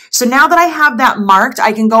second. So now that I have that marked,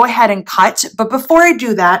 I can go ahead and cut. But before I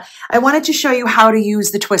do that, I wanted to show you how to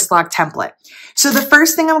use the twist lock template. So the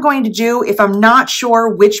first thing I'm going to do, if I'm not sure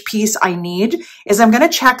which piece I need, is I'm going to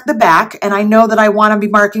check the back. And I know that I want to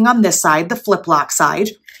be marking on this side, the flip lock side.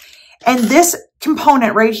 And this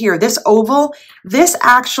component right here, this oval, this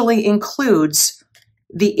actually includes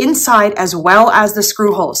the inside as well as the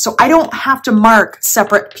screw holes. So I don't have to mark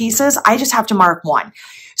separate pieces. I just have to mark one.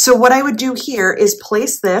 So what I would do here is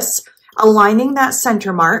place this, aligning that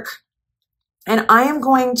center mark. And I am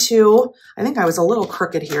going to, I think I was a little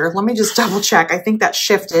crooked here. Let me just double check. I think that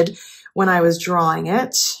shifted when I was drawing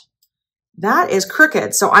it. That is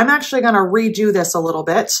crooked. So I'm actually going to redo this a little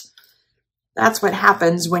bit. That's what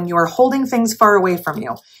happens when you are holding things far away from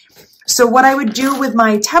you. So what I would do with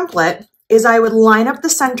my template is I would line up the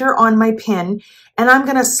center on my pin, and I'm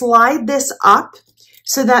going to slide this up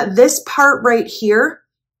so that this part right here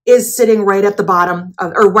is sitting right at the bottom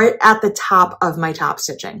of, or right at the top of my top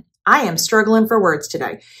stitching. I am struggling for words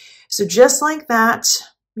today. So just like that,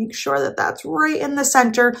 make sure that that's right in the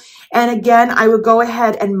center. And again, I would go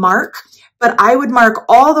ahead and mark, but I would mark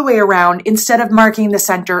all the way around instead of marking the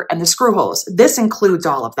center and the screw holes. This includes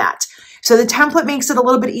all of that. So the template makes it a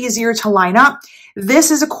little bit easier to line up.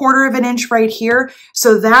 This is 1/4 of an inch right here.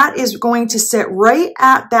 So that is going to sit right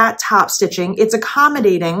at that top stitching. It's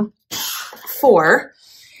accommodating for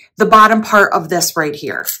the bottom part of this right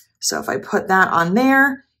here. So if I put that on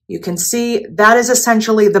there, you can see that is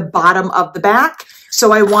essentially the bottom of the back.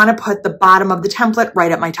 So I want to put the bottom of the template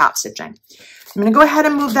right at my top stitching. I'm going to go ahead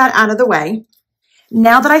and move that out of the way.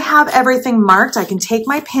 Now that I have everything marked, I can take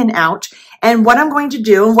my pin out. And what I'm going to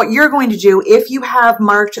do, and what you're going to do if you have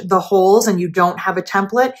marked the holes and you don't have a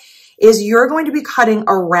template, is you're going to be cutting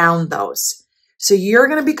around those. So you're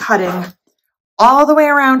going to be cutting all the way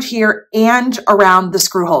around here and around the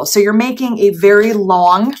screw hole. So you're making a very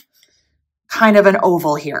long kind of an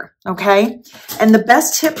oval here, okay? And the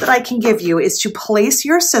best tip that I can give you is to place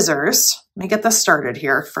your scissors. Let me get this started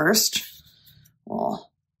here first. Well,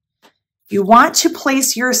 you want to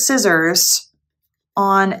place your scissors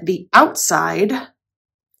on the outside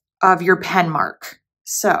of your pen mark.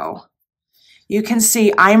 So you can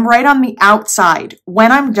see I'm right on the outside.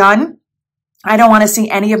 When I'm done, I don't want to see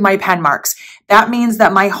any of my pen marks. That means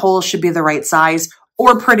that my hole should be the right size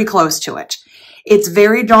or pretty close to it. It's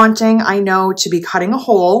very daunting, I know, to be cutting a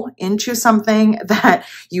hole into something that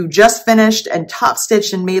you just finished and top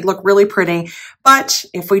stitched and made look really pretty. But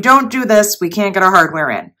if we don't do this, we can't get our hardware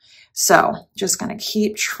in. So just going to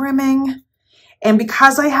keep trimming. And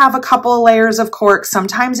because I have a couple of layers of cork,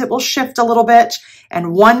 sometimes it will shift a little bit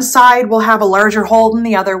and one side will have a larger hole than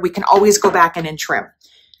the other. We can always go back in and trim.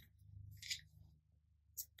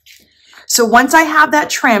 So once I have that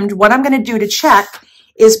trimmed, what I'm going to do to check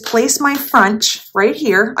is place my front right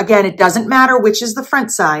here. Again, it doesn't matter which is the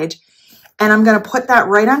front side. And I'm going to put that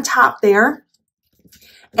right on top there.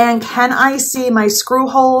 And can I see my screw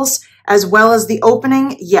holes as well as the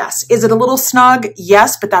opening? Yes. Is it a little snug?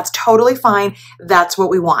 Yes, but that's totally fine. That's what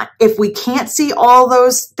we want. If we can't see all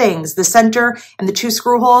those things, the center and the 2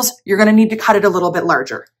 screw holes, you're going to need to cut it a little bit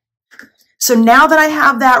larger. So now that I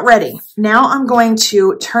have that ready, now I'm going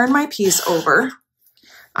to turn my piece over.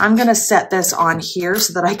 I'm going to set this on here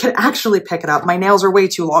so that I can actually pick it up. My nails are way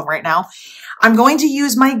too long right now. I'm going to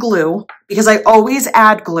use my glue because I always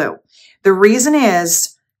add glue. The reason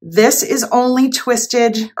is this is only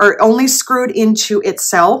twisted or only screwed into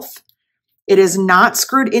itself. It is not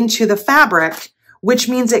screwed into the fabric, which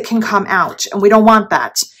means it can come out. And we don't want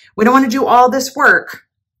that. We don't want to do all this work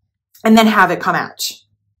and then have it come out.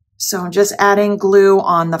 So I'm just adding glue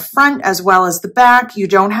on the front as well as the back. You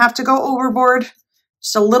don't have to go overboard.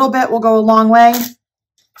 Just a little bit will go a long way.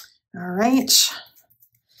 All right.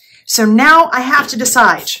 So now I have to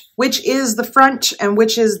decide which is the front and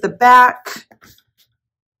which is the back.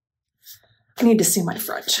 I need to see my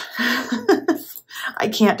front. I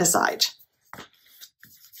can't decide.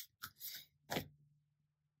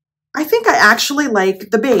 I think I actually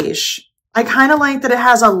like the beige. I kind of like that it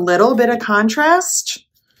has a little bit of contrast.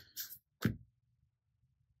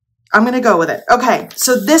 I'm going to go with it. Okay,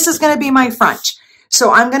 so this is going to be my front.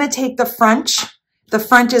 So I'm going to take the front. The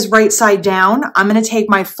front is right side down. I'm going to take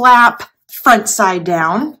my flap front side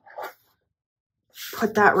down.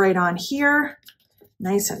 Put that right on here.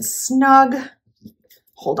 Nice and snug.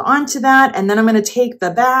 Hold on to that. And then I'm going to take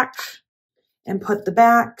the back and put the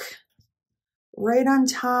back right on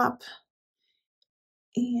top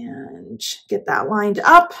and get that lined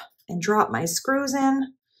up and drop my screws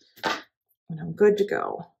in. And I'm good to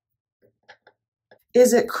go.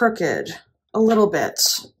 Is it crooked? A little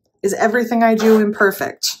bit. Is everything I do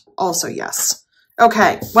imperfect? Also, yes.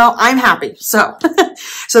 Okay, well, I'm happy. So,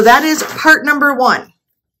 so that is part number 1.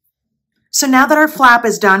 So now that our flap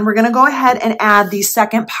is done, we're gonna go ahead and add the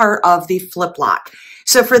second part of the flip lock.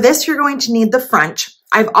 So for this, you're going to need the front.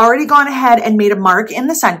 I've already gone ahead and made a mark in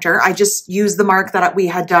the center. I just used the mark that we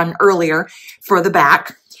had done earlier for the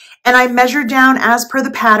back. And I measured down as per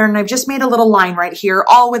the pattern. I've just made a little line right here,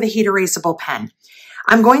 all with a heat erasable pen.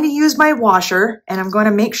 I'm going to use my washer and I'm going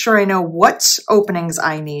to make sure I know what openings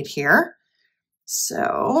I need here.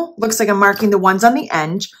 So looks like I'm marking the ones on the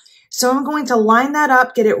end. So I'm going to line that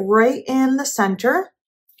up, get it right in the center.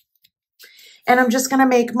 And I'm just going to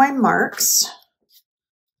make my marks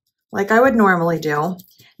like I would normally do.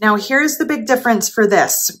 Now here's the big difference for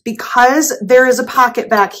this. Because there is a pocket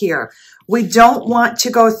back here, we don't want to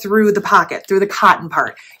go through the pocket, through the cotton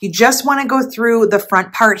part. You just want to go through the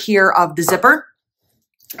front part here of the zipper.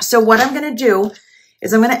 So what I'm going to do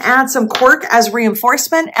is I'm going to add some cork as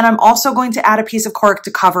reinforcement, and I'm also going to add a piece of cork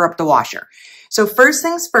to cover up the washer. So first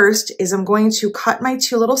things first is I'm going to cut my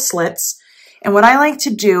 2 little slits. And what I like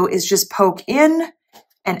to do is just poke in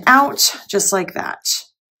and out just like that.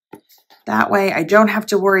 That way I don't have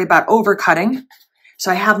to worry about overcutting.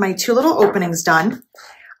 So I have my 2 little openings done.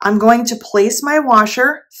 I'm going to place my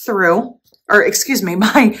washer through, or excuse me,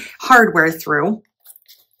 my hardware through.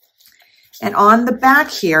 And on the back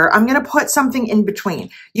here, I'm going to put something in between.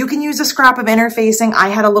 You can use a scrap of interfacing. I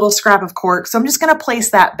had a little scrap of cork, so I'm just going to place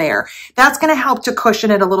that there. That's going to help to cushion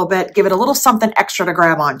it a little bit, give it a little something extra to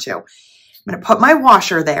grab onto. I'm going to put my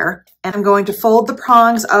washer there, and I'm going to fold the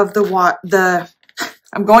prongs of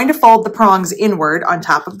I'm going to fold the prongs inward on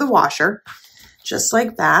top of the washer, just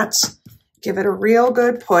like that. Give it a real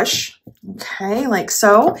good push, okay, like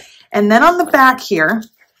so. And then on the back here,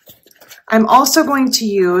 I'm also going to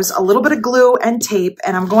use a little bit of glue and tape,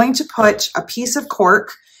 and I'm going to put a piece of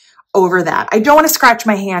cork over that. I don't want to scratch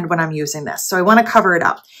my hand when I'm using this, so I want to cover it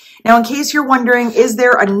up. Now, in case you're wondering, is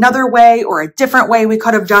there another way or a different way we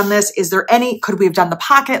could have done this? Could we have done the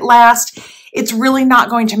pocket last? It's really not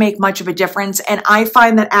going to make much of a difference. And I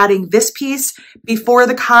find that adding this piece before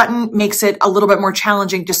the cotton makes it a little bit more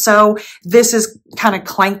challenging to sew. This is kind of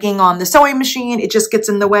clanking on the sewing machine. It just gets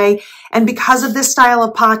in the way. And because of this style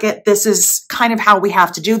of pocket, this is kind of how we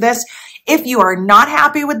have to do this. If you are not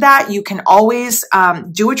happy with that, you can always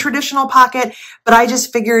do a traditional pocket, but I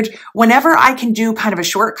just figured whenever I can do kind of a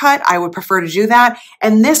shortcut, I would prefer to do that.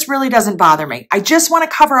 And this really doesn't bother me. I just want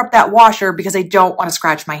to cover up that washer because I don't want to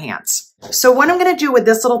scratch my hands. So what I'm going to do with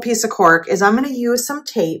this little piece of cork is I'm going to use some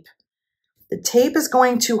tape. The tape is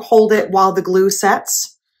going to hold it while the glue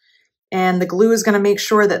sets, and the glue is going to make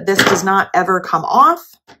sure that this does not ever come off.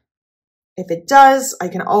 If it does, I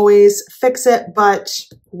can always fix it, but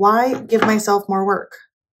why give myself more work?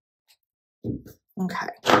 Okay,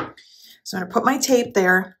 so I'm going to put my tape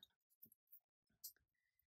there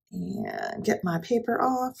and get my paper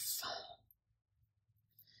off.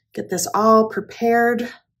 Get this all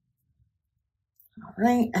prepared. All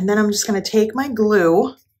right, and then I'm just going to take my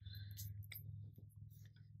glue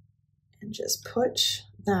and just put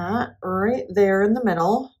that right there in the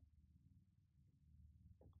middle.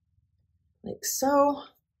 Like so.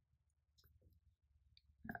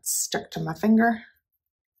 That's stuck to my finger.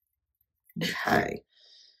 Okay.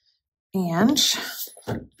 And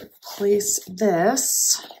place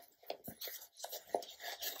this.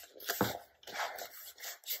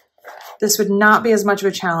 This would not be as much of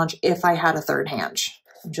a challenge if I had a third hand.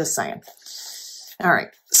 I'm just saying. All right,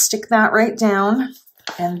 stick that right down.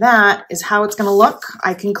 And that is how it's gonna look.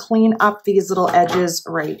 I can clean up these little edges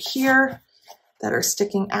right here that are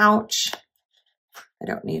sticking out. I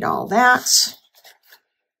don't need all that.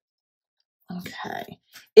 Okay.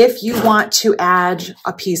 If you want to add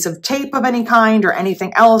a piece of tape of any kind or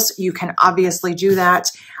anything else, you can obviously do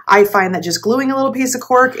that. I find that just gluing a little piece of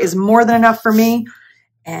cork is more than enough for me,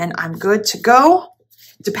 and I'm good to go.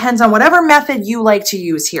 Depends on whatever method you like to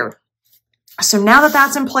use here. So now that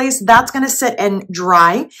that's in place, that's going to sit and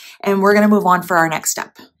dry, and we're going to move on for our next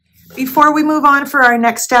step. Before we move on for our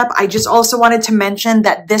next step, I just also wanted to mention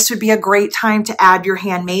that this would be a great time to add your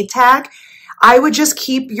handmade tag. I would just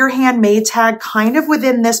keep your handmade tag kind of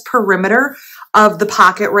within this perimeter of the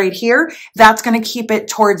pocket right here. That's going to keep it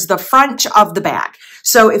towards the front of the bag.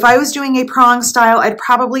 So if I was doing a prong style, I'd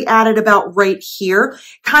probably add it about right here,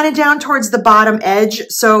 kind of down towards the bottom edge.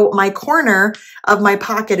 So my corner of my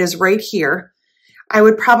pocket is right here. I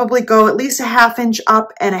would probably go at least a 1/2 inch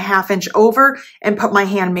up and a 1/2 inch over and put my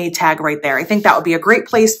handmade tag right there. I think that would be a great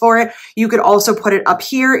place for it. You could also put it up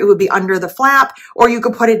here. It would be under the flap, or you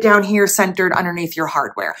could put it down here centered underneath your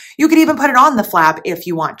hardware. You could even put it on the flap if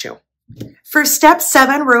you want to. For step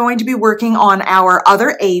 7, we're going to be working on our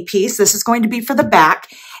other A piece. This is going to be for the back,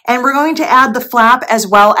 and we're going to add the flap as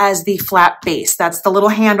well as the flap base. That's the little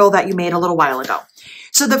handle that you made a little while ago.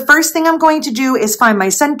 So the first thing I'm going to do is find my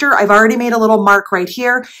center. I've already made a little mark right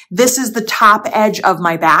here. This is the top edge of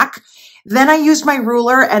my back. Then I used my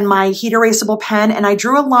ruler and my heat erasable pen, and I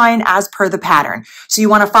drew a line as per the pattern. So you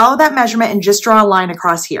want to follow that measurement and just draw a line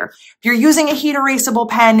across here. If you're using a heat erasable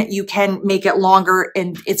pen, you can make it longer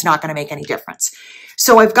and it's not going to make any difference.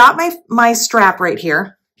 So I've got my strap right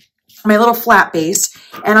here, my little flap base,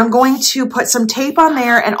 and I'm going to put some tape on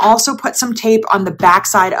there and also put some tape on the back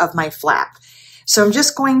side of my flap. So I'm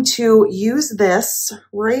just going to use this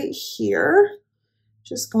right here.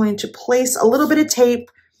 Just going to place a little bit of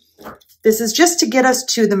tape. This is just to get us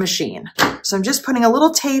to the machine. So I'm just putting a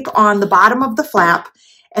little tape on the bottom of the flap,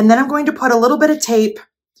 and then I'm going to put a little bit of tape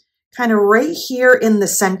kind of right here in the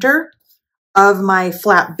center of my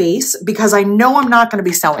flap base, because I know I'm not going to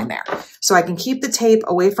be sewing there. So I can keep the tape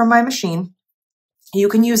away from my machine. You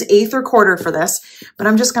can use 1/8 or 1/4 for this, but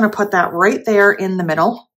I'm just going to put that right there in the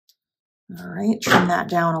middle. All right, trim that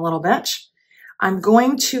down a little bit. I'm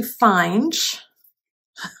going to find,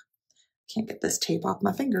 can't get this tape off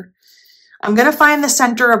my finger. I'm going to find the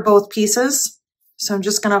center of both pieces. So I'm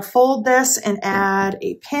just going to fold this and add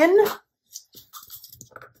a pin.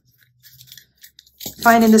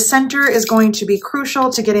 Finding the center is going to be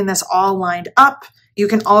crucial to getting this all lined up. You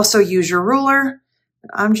can also use your ruler.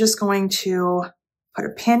 I'm just going to put a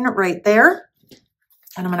pin right there.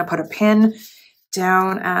 And I'm going to put a pin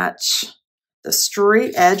down at the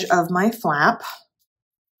straight edge of my flap,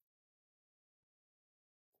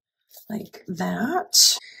 like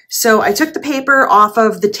that. So I took the paper off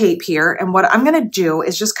of the tape here, and what I'm going to do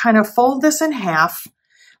is just kind of fold this in half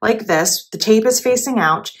like this. The tape is facing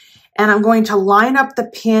out, and I'm going to line up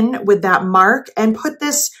the pin with that mark and put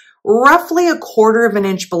this roughly 1/4 of an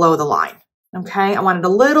inch below the line. Okay, I want it a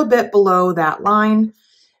little bit below that line.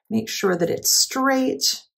 Make sure that it's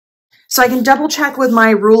straight. So I can double check with my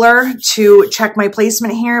ruler to check my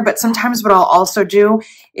placement here, but sometimes what I'll also do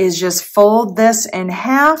is just fold this in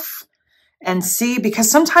half and see,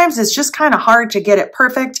 because sometimes it's just kind of hard to get it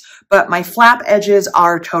perfect, but my flap edges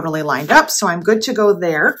are totally lined up, so I'm good to go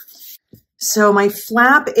there. So my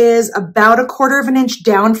flap is about 1/4 of an inch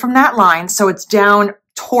down from that line, so it's down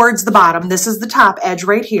towards the bottom. This is the top edge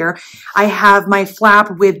right here. I have my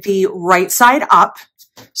flap with the right side up,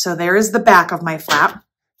 so there is the back of my flap.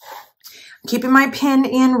 Keeping my pin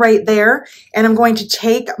in right there, and I'm going to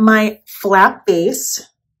take my flap base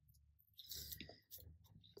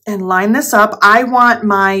and line this up. I want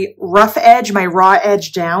my rough edge, my raw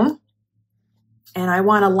edge down, and I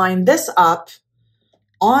want to line this up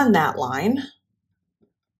on that line.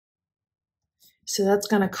 So that's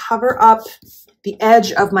going to cover up the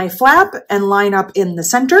edge of my flap and line up in the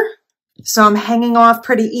center. So I'm hanging off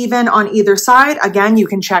pretty even on either side. Again, you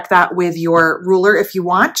can check that with your ruler if you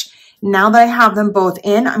want. Now that I have them both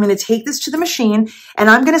in, I'm going to take this to the machine, and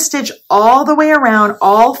I'm going to stitch all the way around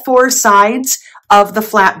all 4 sides of the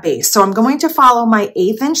flap base. So I'm going to follow my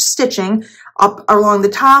 1/8 inch stitching up along the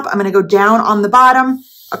top. I'm going to go down on the bottom,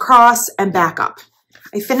 across, and back up.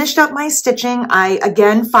 I finished up my stitching. I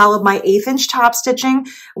again followed my 1/8 inch top stitching,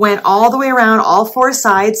 went all the way around all 4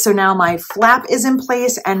 sides. So now my flap is in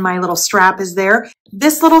place and my little strap is there.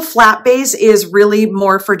 This little flap base is really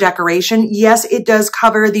more for decoration. Yes, it does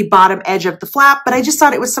cover the bottom edge of the flap, but I just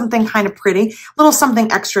thought it was something kind of pretty, a little something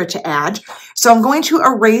extra to add. So I'm going to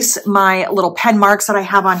erase my little pen marks that I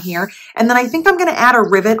have on here. And then I think I'm going to add a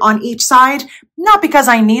rivet on each side, not because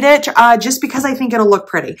I need it, just because I think it'll look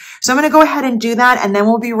pretty. So I'm going to go ahead and do that, and then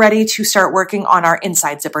we'll be ready to start working on our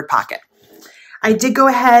inside zippered pocket. I did go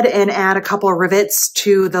ahead and add a couple of rivets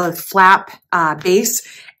to the flap base,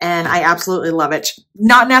 and I absolutely love it.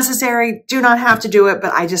 Not necessary, do not have to do it,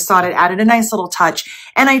 but I just thought it added a nice little touch.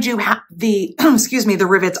 And I do have the, excuse me, the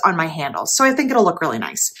rivets on my handles. So I think it'll look really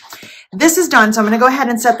nice. This is done, so I'm going to go ahead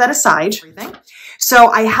and set that aside. So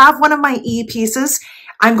I have one of my E pieces.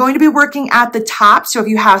 I'm going to be working at the top. So if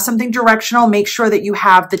you have something directional, make sure that you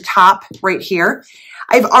have the top right here.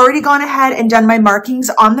 I've already gone ahead and done my markings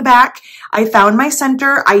on the back. I found my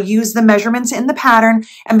center. I used the measurements in the pattern.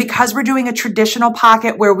 And because we're doing a traditional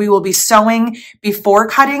pocket where we will be sewing before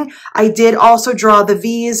cutting, I did also draw the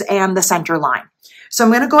V's and the center line. So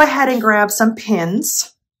I'm going to go ahead and grab some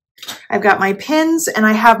pins. I've got my pins and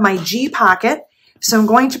I have my G pocket. So I'm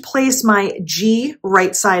going to place my G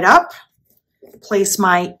right side up, place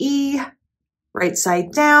my E right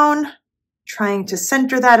side down, trying to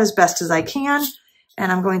center that as best as I can.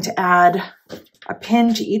 And I'm going to add a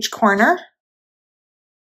pin to each corner.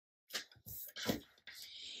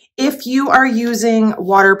 If you are using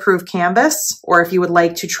waterproof canvas, or if you would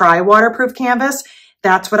like to try waterproof canvas,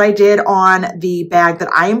 that's what I did on the bag that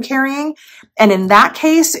I am carrying. And in that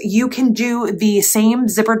case, you can do the same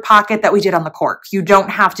zippered pocket that we did on the cork. You don't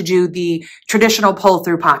have to do the traditional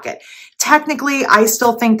pull-through pocket. Technically, I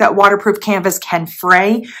still think that waterproof canvas can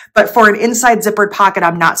fray, but for an inside zippered pocket,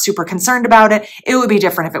 I'm not super concerned about it. It would be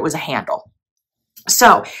different if it was a handle.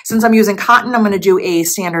 So since I'm using cotton, I'm going to do a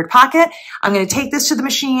standard pocket. I'm going to take this to the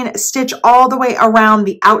machine, stitch all the way around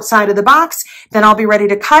the outside of the box, then I'll be ready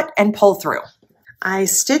to cut and pull through. I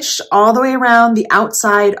stitched all the way around the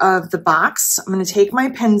outside of the box. I'm going to take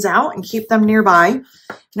my pins out and keep them nearby. I'm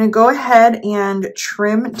going to go ahead and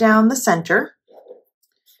trim down the center.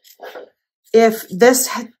 If this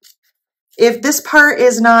part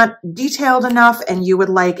is not detailed enough and you would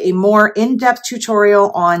like a more in-depth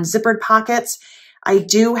tutorial on zippered pockets, I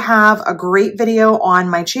do have a great video on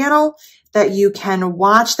my channel that you can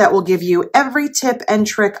watch that will give you every tip and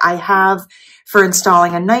trick I have for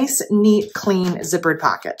installing a nice, neat, clean zippered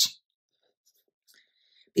pocket.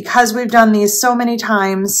 Because we've done these so many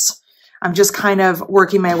times, I'm just kind of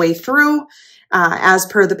working my way through as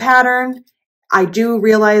per the pattern. I do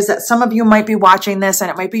realize that some of you might be watching this and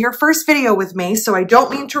it might be your first video with me, so I don't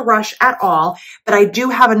mean to rush at all, but I do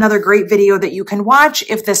have another great video that you can watch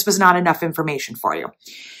if this was not enough information for you.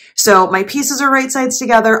 So my pieces are right sides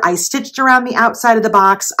together. I stitched around the outside of the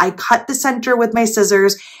box. I cut the center with my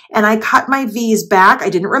scissors and I cut my V's back. I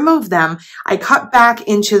didn't remove them. I cut back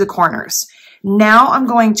into the corners. Now I'm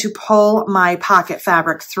going to pull my pocket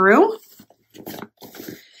fabric through.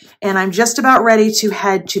 And I'm just about ready to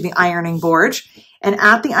head to the ironing board. And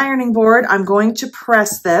at the ironing board, I'm going to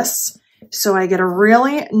press this so I get a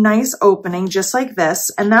really nice opening just like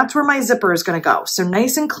this. And that's where my zipper is going to go. So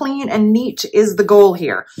nice and clean and neat is the goal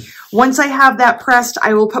here. Once I have that pressed,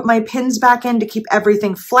 I will put my pins back in to keep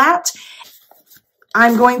everything flat.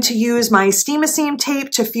 I'm going to use my steam-a-seam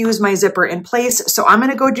tape to fuse my zipper in place. So I'm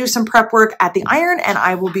going to go do some prep work at the iron and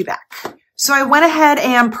I will be back. So I went ahead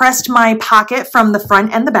and pressed my pocket from the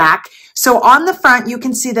front and the back. So on the front, you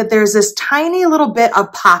can see that there's this tiny little bit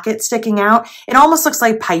of pocket sticking out. It almost looks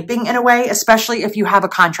like piping in a way, especially if you have a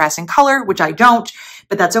contrasting color, which I don't,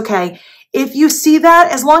 but that's okay. If you see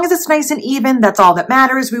that, as long as it's nice and even, that's all that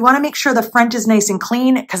matters. We want to make sure the front is nice and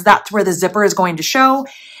clean because that's where the zipper is going to show.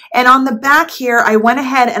 And on the back here, I went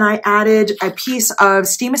ahead and I added a piece of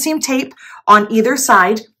steam-a-seam tape on either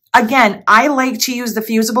side. Again, I like to use the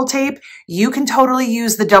fusible tape. You can totally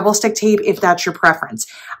use the double stick tape if that's your preference.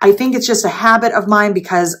 I think it's just a habit of mine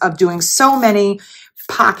because of doing so many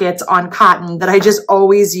pockets on cotton that I just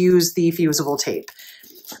always use the fusible tape.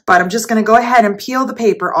 But I'm just going to go ahead and peel the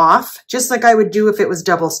paper off, just like I would do if it was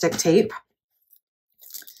double stick tape.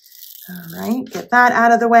 All right, get that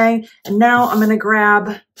out of the way. And now I'm going to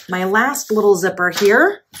grab my last little zipper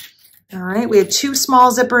here. All right, we have two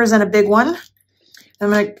small zippers and a big one. I'm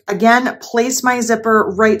going to, again, place my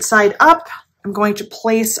zipper right side up. I'm going to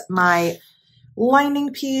place my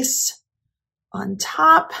lining piece on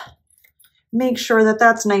top. Make sure that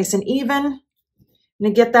that's nice and even. I'm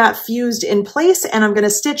going to get that fused in place, and I'm going to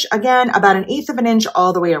stitch, again, about 1/8 of an inch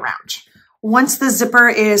all the way around. Once the zipper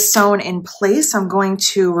is sewn in place, I'm going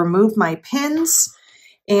to remove my pins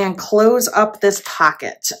and close up this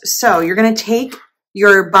pocket. So you're going to take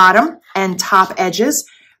your bottom and top edges,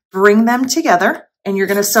 bring them together, and you're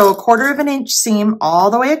going to sew 1/4 of an inch seam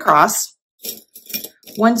all the way across.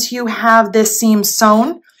 Once you have this seam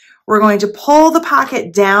sewn, we're going to pull the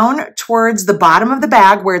pocket down towards the bottom of the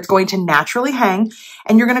bag where it's going to naturally hang,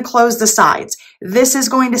 and you're going to close the sides. This is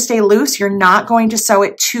going to stay loose. You're not going to sew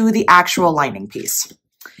it to the actual lining piece.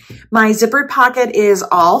 My zippered pocket is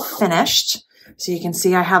all finished. So you can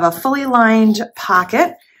see I have a fully lined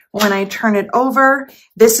pocket. When I turn it over,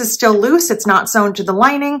 this is still loose. It's not sewn to the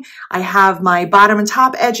lining. I have my bottom and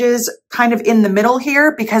top edges kind of in the middle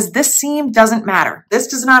here because this seam doesn't matter. This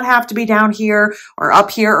does not have to be down here or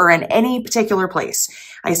up here or in any particular place.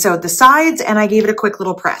 I sewed the sides and I gave it a quick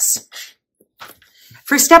little press.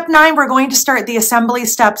 For step 9, we're going to start the assembly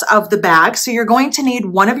steps of the bag. So you're going to need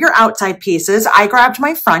one of your outside pieces. I grabbed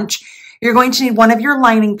my front. You're going to need one of your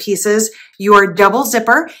lining pieces, your double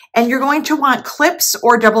zipper, and you're going to want clips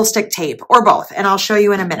or double stick tape or both, and I'll show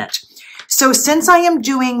you in a minute. So since I am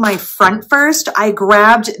doing my front first, I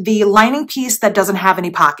grabbed the lining piece that doesn't have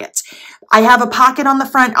any pockets. I have a pocket on the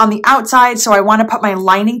front, on the outside, so I want to put my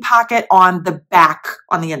lining pocket on the back,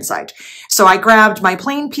 on the inside. So I grabbed my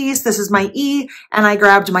plain piece, this is my E, and I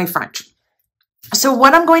grabbed my front. So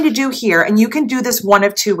what I'm going to do here, and you can do this one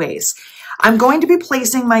of two ways. I'm going to be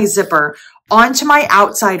placing my zipper onto my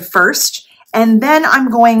outside first, and then I'm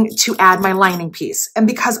going to add my lining piece. And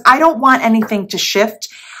because I don't want anything to shift,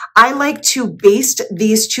 I like to baste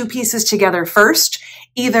these two pieces together first,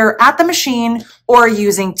 either at the machine or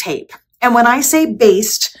using tape. And when I say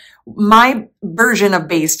baste, my version of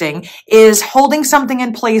basting is holding something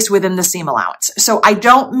in place within the seam allowance. So I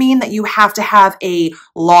don't mean that you have to have a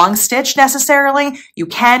long stitch necessarily. You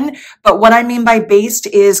can, but what I mean by baste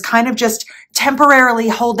is kind of just temporarily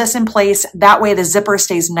hold this in place. That way the zipper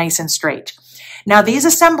stays nice and straight. Now these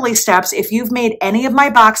assembly steps, if you've made any of my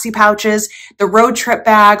boxy pouches, the road trip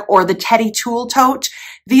bag, or the Teddy tool tote,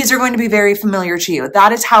 these are going to be very familiar to you.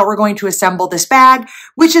 That is how we're going to assemble this bag,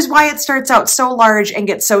 which is why it starts out so large and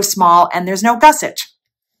gets so small and there's no gusset.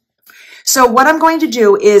 So what I'm going to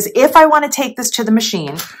do is, if I want to take this to the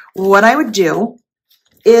machine, what I would do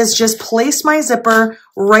is just place my zipper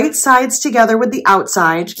right sides together with the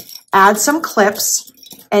outside, add some clips,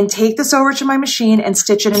 and take this over to my machine and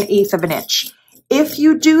stitch it 1/8 of an inch. If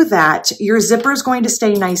you do that, your zipper is going to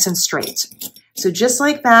stay nice and straight. So just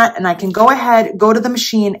like that, and I can go ahead, go to the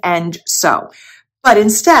machine and sew. But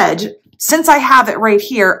instead, since I have it right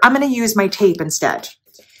here, I'm going to use my tape instead.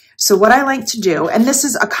 So what I like to do, and this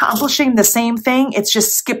is accomplishing the same thing, it's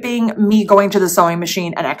just skipping me going to the sewing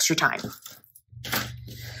machine an extra time.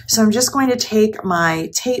 So I'm just going to take my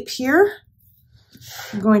tape here.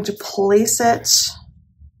 I'm going to place it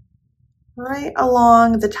right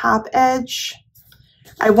along the top edge.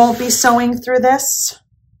 I won't be sewing through this.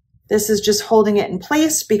 This is just holding it in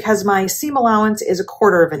place because my seam allowance is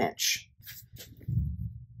 1/4 of an inch.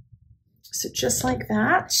 So just like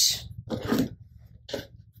that.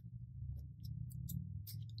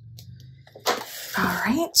 All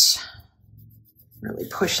right. Really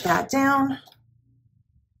push that down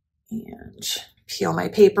and peel my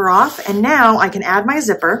paper off. And now I can add my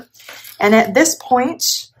zipper. And at this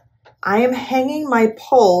point, I am hanging my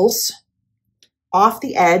pulls off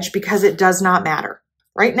the edge because it does not matter.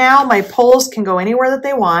 Right now, my pulls can go anywhere that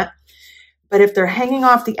they want, but if they're hanging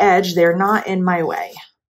off the edge, they're not in my way.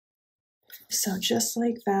 So just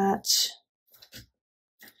like that.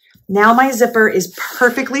 Now my zipper is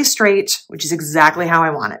perfectly straight, which is exactly how I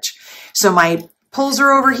want it. So my pulls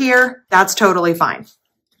are over here. That's totally fine.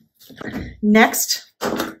 Next,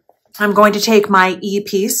 I'm going to take my E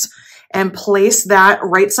piece and place that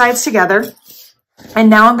right sides together. And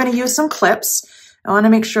now I'm going to use some clips. I want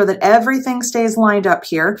to make sure that everything stays lined up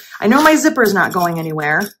here. I know my zipper is not going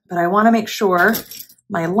anywhere, but I want to make sure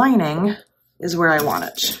my lining is where I want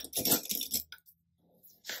it.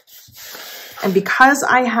 And because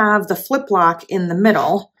I have the flip lock in the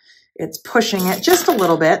middle, it's pushing it just a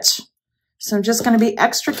little bit. So I'm just going to be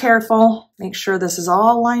extra careful, make sure this is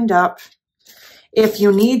all lined up. If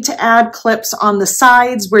you need to add clips on the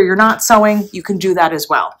sides where you're not sewing, you can do that as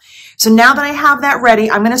well. So now that I have that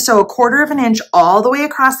ready, I'm going to sew 1/4 of an inch all the way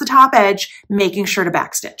across the top edge, making sure to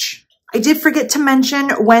backstitch. I did forget to mention,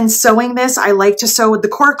 when sewing this, I like to sew with the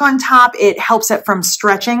cork on top. It helps it from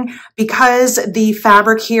stretching because the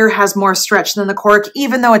fabric here has more stretch than the cork.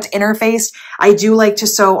 Even though it's interfaced, I do like to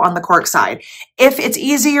sew on the cork side. If it's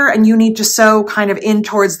easier and you need to sew kind of in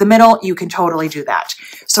towards the middle, you can totally do that.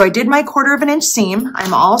 So I did my 1/4 of an inch seam.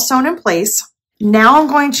 I'm all sewn in place. Now I'm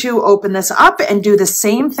going to open this up and do the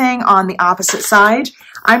same thing on the opposite side.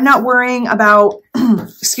 I'm not worrying about,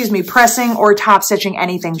 excuse me, pressing or top stitching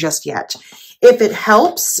anything just yet. If it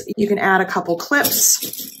helps, you can add a couple clips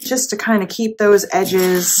just to kind of keep those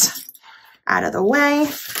edges out of the way.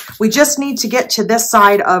 We just need to get to this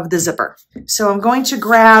side of the zipper. So I'm going to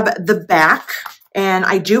grab the back, and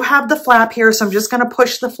I do have the flap here, so I'm just going to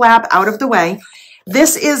push the flap out of the way.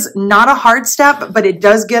 This is not a hard step, but it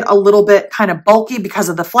does get a little bit kind of bulky because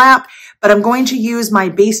of the flap, but I'm going to use my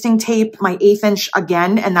basting tape, my 1/8 inch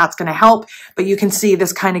again, and that's going to help. But you can see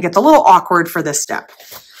this kind of gets a little awkward for this step.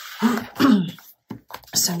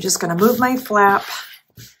 So I'm just going to move my flap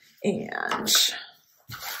and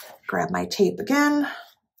grab my tape again,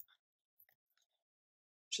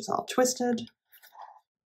 which is all twisted.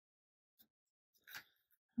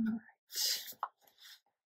 All right.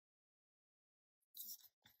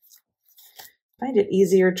 find it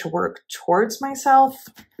easier to work towards myself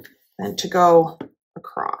than to go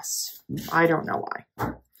across. I don't know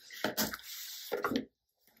why.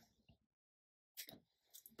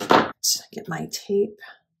 Let's get my tape,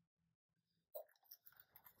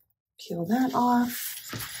 peel that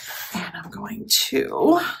off, and I'm going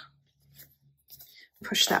to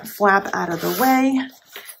push that flap out of the way.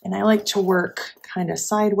 And I like to work kind of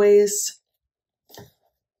sideways.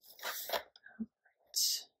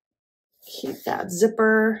 Keep that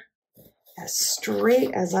zipper as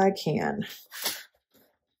straight as I can.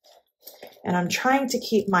 And I'm trying to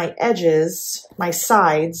keep my edges, my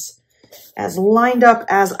sides, as lined up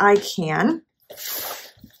as I can.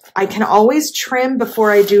 I can always trim before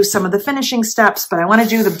I do some of the finishing steps, but I want to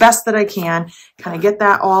do the best that I can, kind of get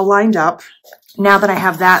that all lined up. Now that I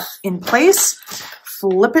have that in place,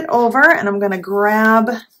 flip it over, and I'm going to grab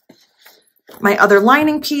my other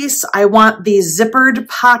lining piece. I want the zippered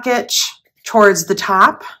pocket towards the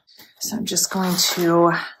top. So I'm just going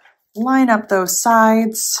to line up those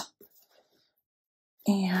sides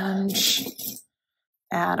and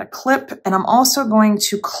add a clip. And I'm also going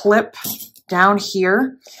to clip down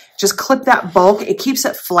here. Just clip that bulk. It keeps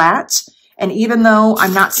it flat. And even though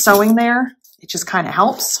I'm not sewing there, it just kind of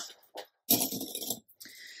helps.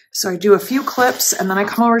 So I do a few clips and then I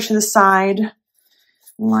come over to the side,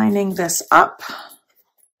 lining this up.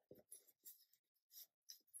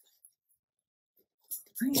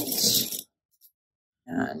 Right.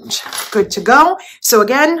 And good to go. So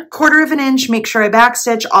again, 1/4 of an inch, make sure I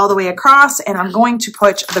backstitch all the way across, and I'm going to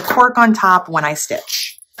put the cork on top when I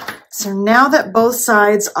stitch. So now that both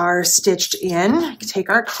sides are stitched in,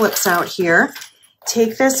 take our clips out here,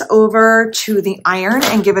 take this over to the iron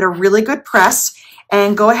and give it a really good press,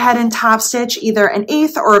 and go ahead and top stitch either an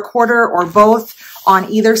 1/8 or a 1/4 or both on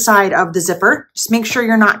either side of the zipper. Just make sure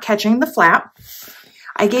you're not catching the flap.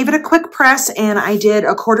 I gave it a quick press and I did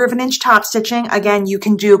a 1/4 of an inch top stitching. Again, you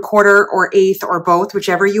can do 1/4 or 1/8 or both,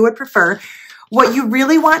 whichever you would prefer. What you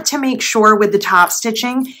really want to make sure with the top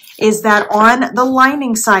stitching is that on the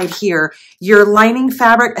lining side here, your lining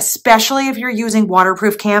fabric, especially if you're using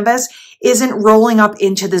waterproof canvas, isn't rolling up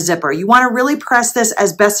into the zipper. You want to really press this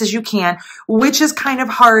as best as you can, which is kind of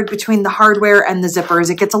hard between the hardware and the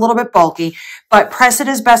zippers. It gets a little bit bulky, but press it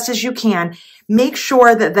as best as you can. Make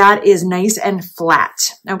sure that that is nice and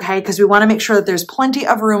flat, okay? Because we want to make sure that there's plenty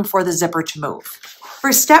of room for the zipper to move.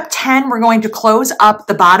 For step 10, we're going to close up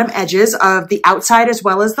the bottom edges of the outside as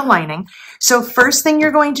well as the lining. So first thing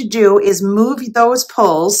you're going to do is move those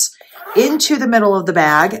pulls into the middle of the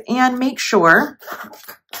bag and make sure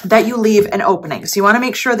that you leave an opening. So you want to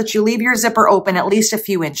make sure that you leave your zipper open at least a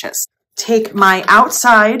few inches. Take my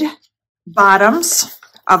outside bottoms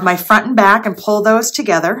of my front and back and pull those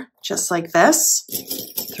together just like this.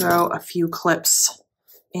 Throw a few clips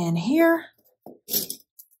in here.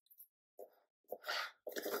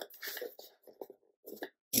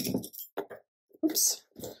 Oops.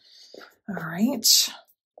 All right.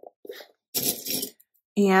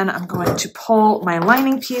 And I'm going to pull my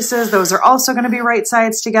lining pieces. Those are also going to be right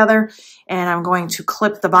sides together. And I'm going to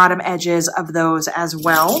clip the bottom edges of those as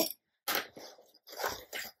well.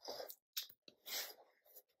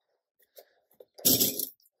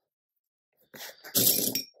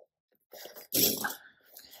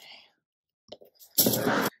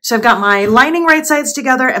 So I've got my lining right sides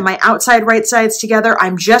together and my outside right sides together.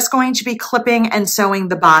 I'm just going to be clipping and sewing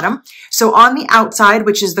the bottom. So on the outside,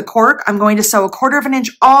 which is the cork, I'm going to sew a 1/4 of an inch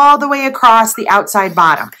all the way across the outside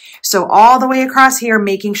bottom. So all the way across here,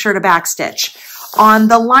 making sure to backstitch. On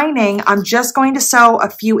the lining, I'm just going to sew a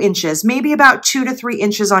few inches, maybe about 2 to 3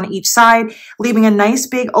 inches on each side, leaving a nice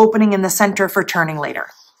big opening in the center for turning later.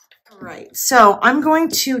 Right, so I'm going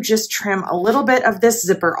to just trim a little bit of this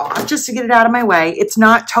zipper off just to get it out of my way. It's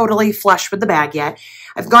not totally flush with the bag yet.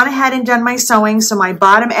 I've gone ahead and done my sewing, so my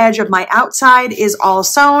bottom edge of my outside is all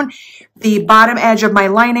sewn. The bottom edge of my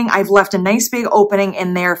lining, I've left a nice big opening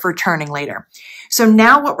in there for turning later. So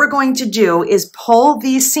now what we're going to do is pull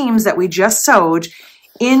these seams that we just sewed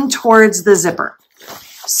in towards the zipper.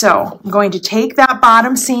 So I'm going to take that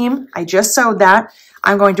bottom seam, I just sewed that,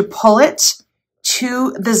 I'm going to pull it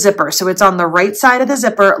to the zipper. So it's on the right side of the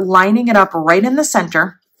zipper, lining it up right in the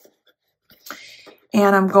center.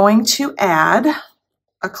 And I'm going to add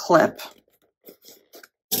a clip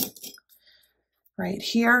right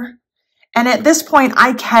here. And at this point,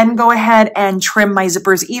 I can go ahead and trim my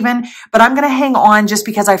zippers even, but I'm going to hang on just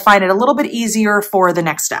because I find it a little bit easier for the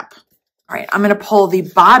next step. All right, I'm going to pull the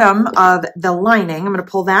bottom of the lining. I'm going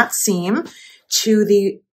to pull that seam to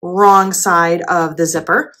the wrong side of the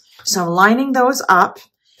zipper. So I'm lining those up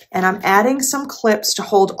and I'm adding some clips to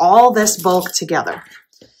hold all this bulk together.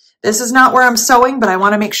 This is not where I'm sewing, but I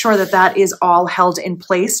want to make sure that that is all held in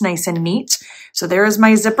place, nice and neat. So there is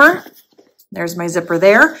my zipper. There's my zipper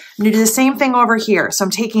there. I'm going to do the same thing over here. So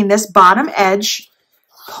I'm taking this bottom edge,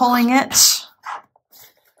 pulling it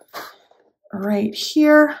right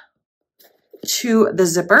here to the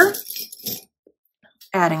zipper,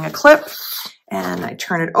 adding a clip, and I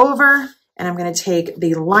turn it over, and I'm going to take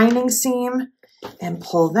the lining seam and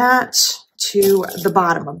pull that to the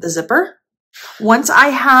bottom of the zipper. Once I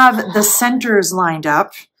have the centers lined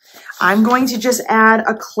up, I'm going to just add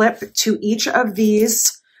a clip to each of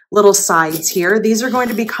these little sides here. These are going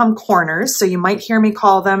to become corners, so you might hear me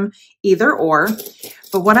call them either or.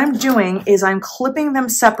 But what I'm doing is I'm clipping them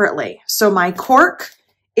separately. So my cork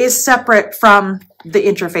is separate from the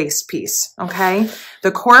interface piece, okay?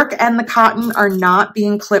 The cork and the cotton are not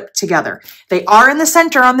being clipped together. They are in the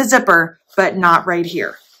center on the zipper, but not right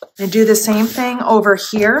here. I do the same thing over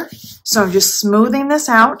here. So I'm just smoothing this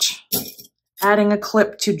out, adding a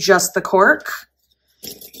clip to just the cork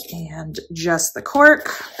and just the cork.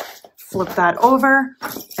 Flip that over,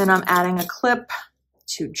 and I'm adding a clip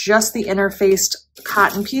to just the interfaced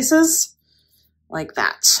cotton pieces like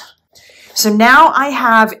that. So now I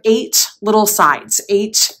have 8 little sides,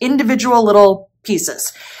 8 individual little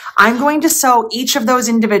pieces. I'm going to sew each of those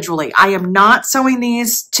individually. I am not sewing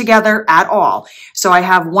these together at all. So I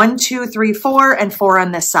have 1, 2, 3, 4, and 4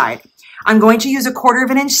 on this side. I'm going to use a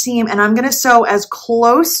 1/4 inch seam, and I'm going to sew as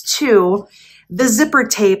close to the zipper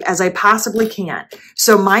tape as I possibly can.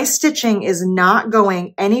 So my stitching is not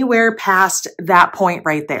going anywhere past that point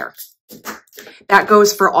right there. That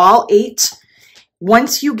goes for all 8.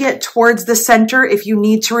 Once you get towards the center, if you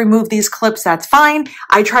need to remove these clips, that's fine.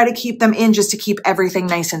 I try to keep them in just to keep everything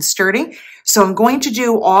nice and sturdy. So I'm going to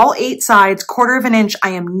do all 8 sides, 1/4 inch. I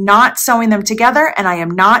am not sewing them together, and I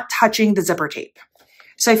am not touching the zipper tape.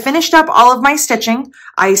 So I finished up all of my stitching.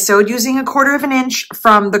 I sewed using a 1/4 inch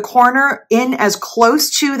from the corner in as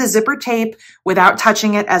close to the zipper tape without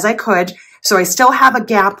touching it as I could. So I still have a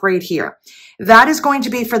gap right here. That is going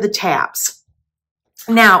to be for the tabs.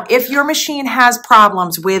 Now, if your machine has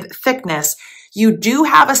problems with thickness, you do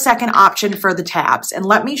have a second option for the tabs. And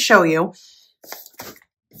let me show you.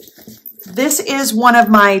 This is one of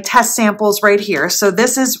my test samples right here. So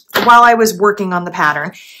this is while I was working on the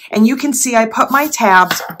pattern. And you can see I put my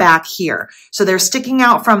tabs back here. So they're sticking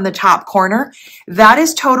out from the top corner. That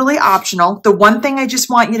is totally optional. The one thing I just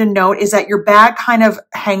want you to note is that your bag kind of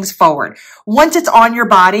hangs forward. Once it's on your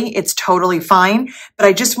body, it's totally fine. But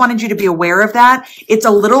I just wanted you to be aware of that. It's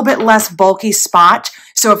a little bit less bulky spot.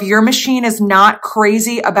 So if your machine is not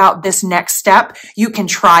crazy about this next step, you can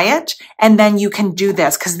try it and then you can do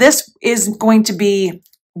this, because this is going to be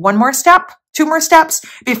 1 more step, 2 more steps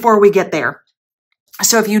before we get there.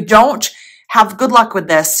 So if you don't have good luck with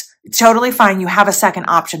this, it's totally fine. You have a second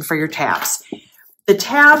option for your tabs. The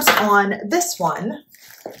tabs on this one,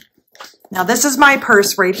 now this is my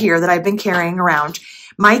purse right here that I've been carrying around.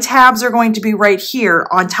 My tabs are going to be right here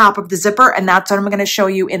on top of the zipper, and that's what I'm going to show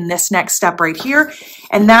you in this next step right here.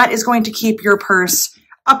 And that is going to keep your purse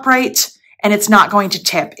upright, and it's not going to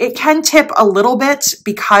tip. It can tip a little bit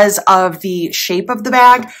because of the shape of the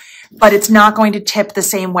bag, but it's not going to tip the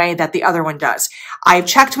same way that the other one does. I've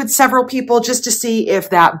checked with several people just to see if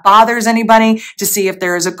that bothers anybody, to see if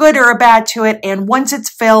there is a good or a bad to it. And once it's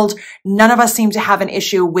filled, none of us seem to have an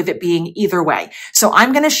issue with it being either way. So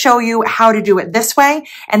I'm going to show you how to do it this way.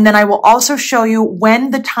 And then I will also show you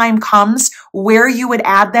when the time comes where you would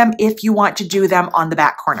add them if you want to do them on the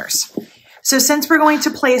back corners. So since we're going to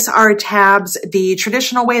place our tabs the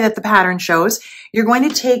traditional way that the pattern shows, you're going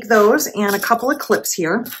to take those and a couple of clips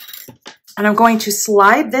here, and I'm going to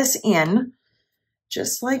slide this in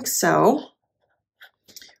just like so,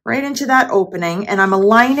 right into that opening, and I'm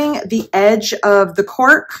aligning the edge of the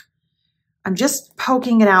cork. I'm just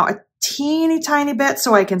poking it out a teeny tiny bit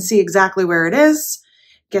so I can see exactly where it is.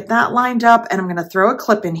 Get that lined up, and I'm going to throw a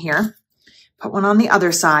clip in here, put one on the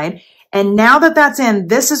other side. And now that that's in,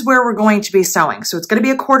 this is where we're going to be sewing. So it's going to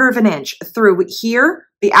be a 1/4 inch through here,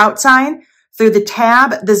 the outside, through the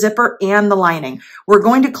tab, the zipper, and the lining. We're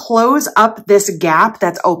going to close up this gap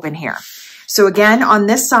that's open here. So again, on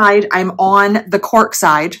this side, I'm on the cork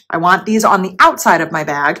side. I want these on the outside of my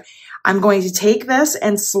bag. I'm going to take this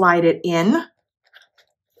and slide it in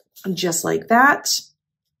just like that,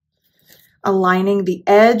 aligning the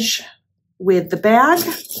edge with the bag.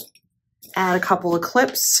 Add a couple of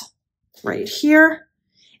clips right here.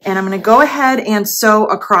 And I'm going to go ahead and sew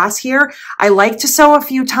across here. I like to sew a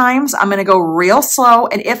few times. I'm going to go real slow.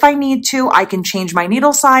 And if I need to, I can change my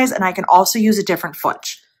needle size, and I can also use a different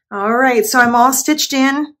foot. All right, so I'm all stitched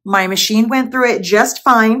in. My machine went through it just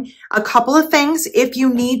fine. A couple of things, if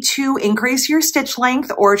you need to increase your stitch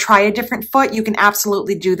length or try a different foot, you can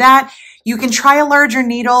absolutely do that. You can try a larger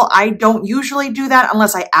needle. I don't usually do that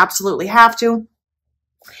unless I absolutely have to.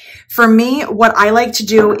 For me, what I like to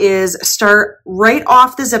do is start right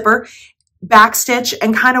off the zipper, back stitch,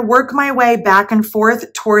 and kind of work my way back and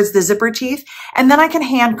forth towards the zipper teeth, and then I can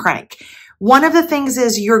hand crank. One of the things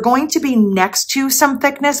is you're going to be next to some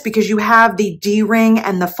thickness because you have the D-ring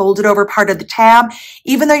and the folded over part of the tab.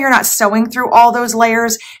 Even though you're not sewing through all those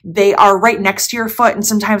layers, they are right next to your foot and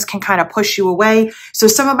sometimes can kind of push you away. So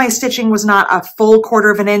some of my stitching was not a full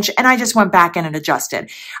 1/4 of an inch, and I just went back in and adjusted.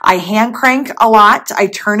 I hand crank a lot. I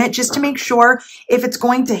turn it just to make sure if it's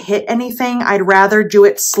going to hit anything, I'd rather do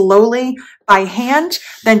it slowly by hand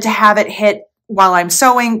than to have it hit while I'm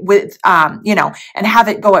sewing with, and have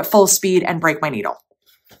it go at full speed and break my needle.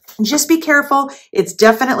 Just be careful. It's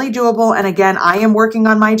definitely doable. And again, I am working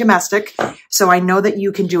on my domestic, so I know that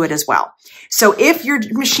you can do it as well. So if your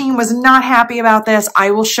machine was not happy about this,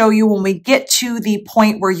 I will show you when we get to the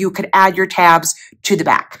point where you could add your tabs to the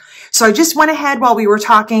back. So I just went ahead while we were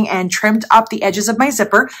talking and trimmed up the edges of my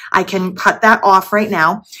zipper. I can cut that off right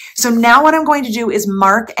now. So now what I'm going to do is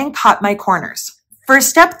mark and cut my corners. For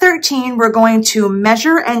step 13, we're going to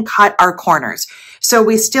measure and cut our corners. So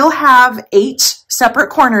we still have 8 separate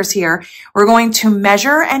corners here. We're going to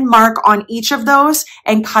measure and mark on each of those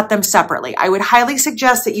and cut them separately. I would highly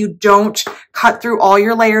suggest that you don't cut through all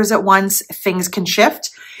your layers at once. Things can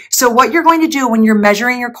shift. So what you're going to do when you're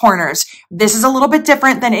measuring your corners, this is a little bit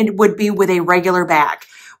different than it would be with a regular bag.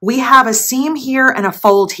 We have a seam here and a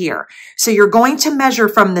fold here. So you're going to measure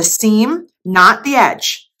from the seam, not the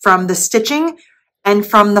edge, from the stitching and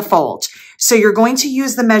from the fold. So you're going to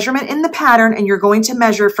use the measurement in the pattern and you're going to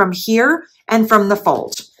measure from here and from the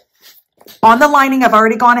fold. On the lining, I've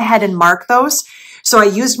already gone ahead and marked those. So I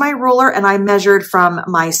used my ruler and I measured from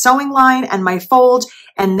my sewing line and my fold,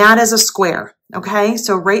 and that is a square. Okay,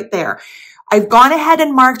 so right there. I've gone ahead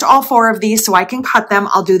and marked all 4 of these so I can cut them.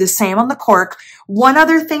 I'll do the same on the cork. One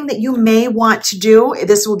other thing that you may want to do,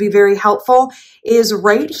 this will be very helpful, is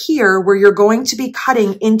right here where you're going to be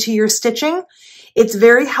cutting into your stitching. It's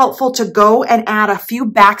very helpful to go and add a few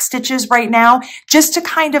back stitches right now just to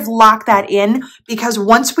kind of lock that in, because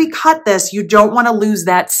once we cut this, you don't want to lose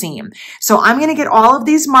that seam. So I'm going to get all of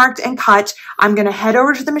these marked and cut. I'm going to head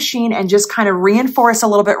over to the machine and just kind of reinforce a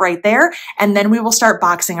little bit right there, and then we will start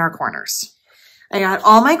boxing our corners. I got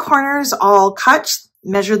all my corners all cut,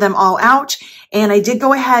 measured them all out, and I did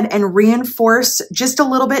go ahead and reinforce just a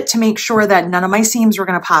little bit to make sure that none of my seams were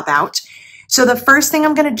going to pop out. So the first thing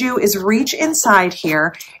I'm going to do is reach inside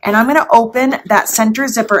here, and I'm going to open that center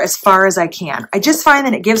zipper as far as I can. I just find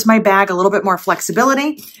that it gives my bag a little bit more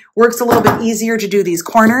flexibility, works a little bit easier to do these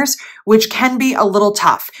corners, which can be a little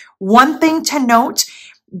tough. One thing to note,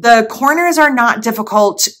 the corners are not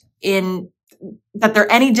difficult in that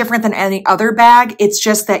they're any different than any other bag. It's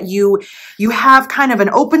just that you have kind of an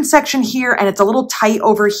open section here and it's a little tight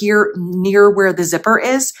over here near where the zipper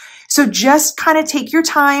is. So just kind of take your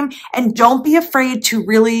time and don't be afraid to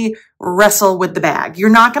really wrestle with the bag. You're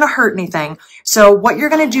not going to hurt anything. So what you're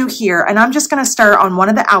going to do here, and I'm just going to start on one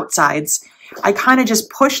of the outsides. I kind of just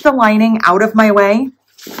push the lining out of my way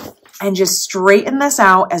and just straighten this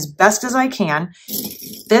out as best as I can.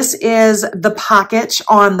 This is the pocket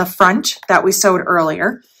on the front that we sewed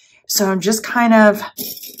earlier. So I'm just kind of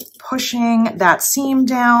pushing that seam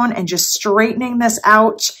down and just straightening this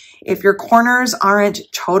out. If your corners aren't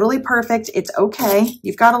totally perfect, it's okay.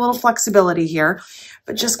 You've got a little flexibility here,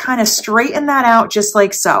 but just kind of straighten that out just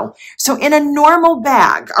like so. So in a normal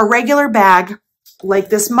bag, a regular bag like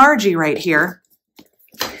this Margie right here,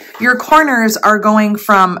 your corners are going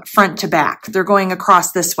from front to back. They're going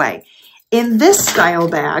across this way. In this style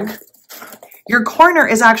bag, your corner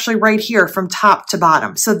is actually right here from top to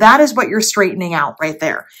bottom. So that is what you're straightening out right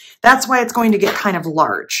there. That's why it's going to get kind of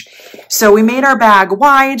large. So we made our bag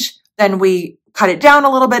wide, then we cut it down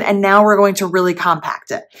a little bit, and now we're going to really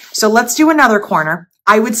compact it. So let's do another corner.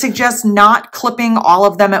 I would suggest not clipping all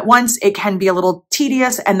of them at once. It can be a little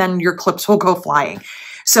tedious, and then your clips will go flying.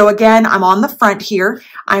 So again, I'm on the front here.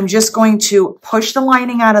 I'm just going to push the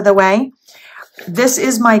lining out of the way. This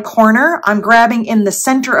is my corner. I'm grabbing in the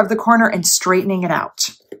center of the corner and straightening it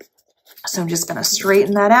out. So I'm just going to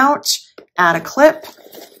straighten that out, add a clip,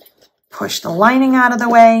 push the lining out of the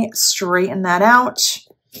way, straighten that out,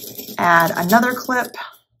 add another clip,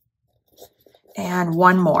 and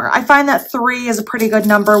one more. I find that 3 is a pretty good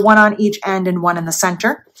number, 1 on each end and 1 in the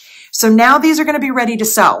center. So now these are going to be ready to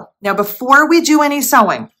sew. Now, before we do any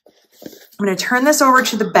sewing, I'm going to turn this over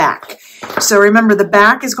to the back. So remember, the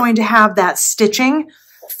back is going to have that stitching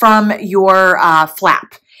from your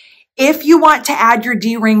flap. If you want to add your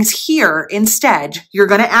D-rings here instead, you're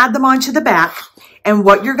going to add them onto the back. And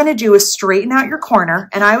what you're going to do is straighten out your corner,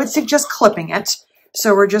 and I would suggest clipping it.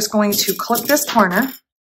 So we're just going to clip this corner.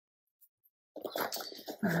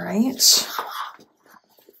 All right.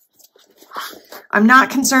 I'm not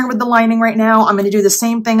concerned with the lining right now. I'm going to do the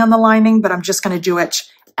same thing on the lining, but I'm just going to do it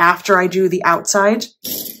after I do the outside.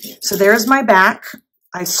 So there's my back.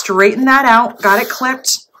 I straightened that out, got it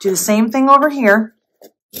clipped. Do the same thing over here.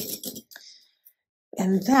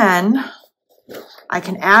 And then I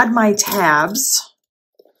can add my tabs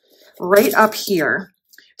right up here.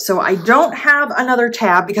 So I don't have another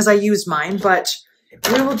tab because I used mine, but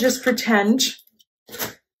we will just pretend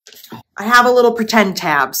I have a little pretend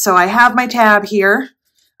tab. So I have my tab here,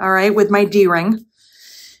 all right, with my D-ring.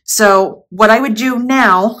 So what I would do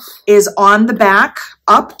now is on the back,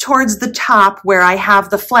 up towards the top where I have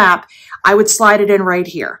the flap, I would slide it in right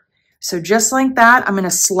here. So just like that, I'm going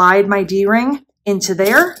to slide my D-ring into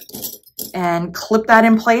there and clip that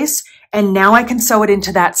in place. And now I can sew it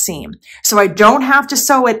into that seam. So I don't have to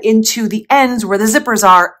sew it into the ends where the zippers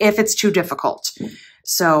are if it's too difficult.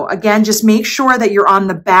 So again, just make sure that you're on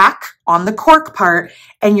the back, on the cork part,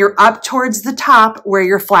 and you're up towards the top where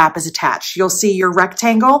your flap is attached. You'll see your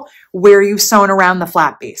rectangle where you've sewn around the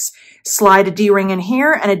flap base. Slide a D-ring in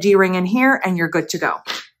here and a D-ring in here, and you're good to go.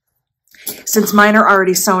 Since mine are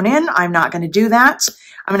already sewn in, I'm not going to do that.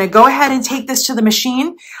 I'm going to go ahead and take this to the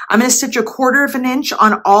machine. I'm going to stitch 1/4 of an inch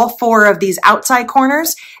on all 4 of these outside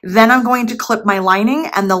corners. Then I'm going to clip my lining,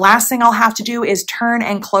 and the last thing I'll have to do is turn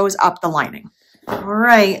and close up the lining. All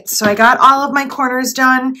right, so I got all of my corners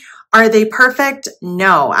done. Are they perfect?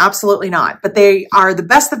 No, absolutely not. But they are the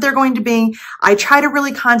best that they're going to be. I try to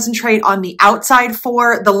really concentrate on the outside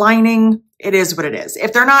for the lining. It is what it is.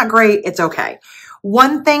 If they're not great, it's okay.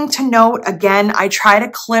 One thing to note, again, I try to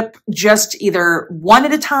clip just either one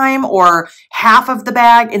at a time or half of the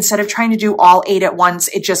bag instead of trying to do all 8 at once.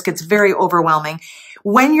 It just gets very overwhelming.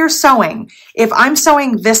 When you're sewing, if I'm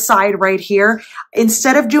sewing this side right here,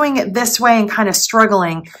 instead of doing it this way and kind of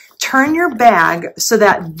struggling, turn your bag so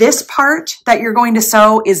that this part that you're going to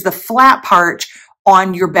sew is the flat part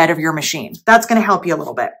on your bed of your machine. That's going to help you a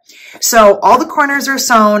little bit. So all the corners are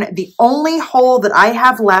sewn. The only hole that I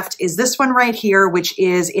have left is this one right here, which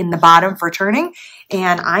is in the bottom for turning.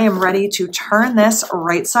 And I am ready to turn this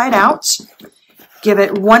right side out, give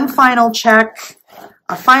it one final check,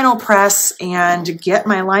 a final press, and get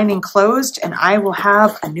my lining closed, and I will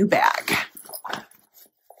have a new bag.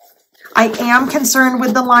 I am concerned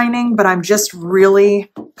with the lining, but I'm just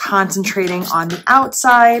really concentrating on the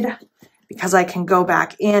outside because I can go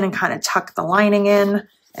back in and kind of tuck the lining in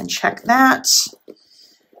and check that.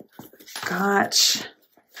 Got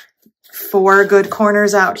 4 good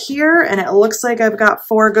corners out here, and it looks like I've got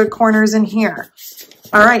 4 good corners in here.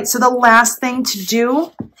 All right, so the last thing to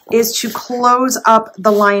do is to close up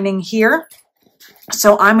the lining here.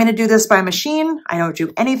 So I'm going to do this by machine. I don't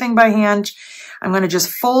do anything by hand. I'm going to just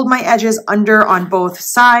fold my edges under on both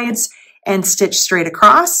sides and stitch straight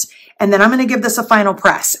across. And then I'm going to give this a final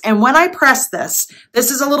press. And when I press this,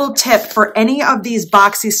 this is a little tip for any of these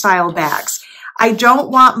boxy style bags. I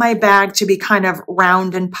don't want my bag to be kind of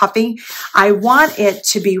round and puffy. I want it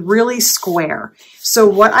to be really square. So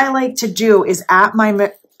what I like to do is at my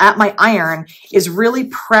iron is really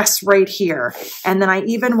press right here. And then I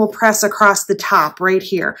even will press across the top right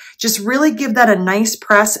here. Just really give that a nice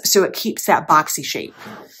press so it keeps that boxy shape.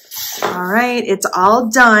 All right, it's all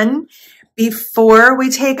done. Before we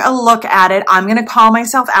take a look at it, I'm going to call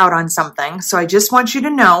myself out on something. So I just want you to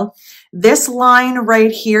know this line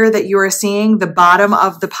right here that you are seeing, the bottom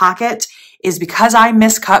of the pocket, is because I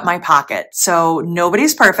miscut my pocket. So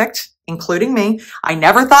nobody's perfect, including me. I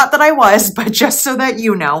never thought that I was, but just so that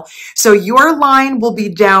you know. So your line will be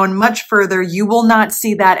down much further. You will not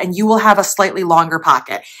see that, and you will have a slightly longer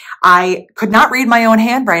pocket. I could not read my own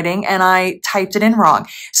handwriting, and I typed it in wrong.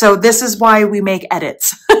 So this is why we make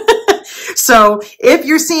edits. So if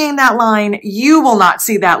you're seeing that line, you will not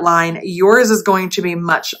see that line. Yours is going to be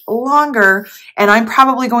much longer. And I'm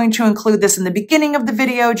probably going to include this in the beginning of the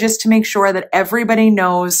video just to make sure that everybody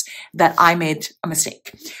knows that I made a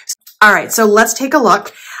mistake. All right, so let's take a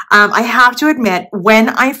look. I have to admit, when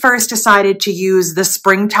I first decided to use the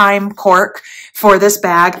springtime cork for this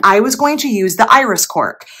bag, I was going to use the iris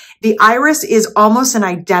cork. The iris is almost an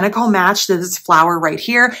identical match to this flower right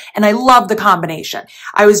here, and I love the combination.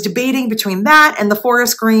 I was debating between that and the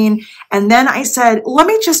forest green, and then I said, let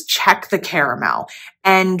me just check the caramel.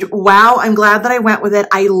 And wow, I'm glad that I went with it.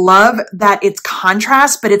 I love that it's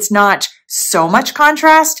contrast, but it's not so much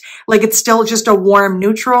contrast. Like it's still just a warm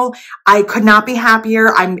neutral. I could not be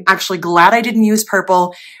happier. I'm actually glad I didn't use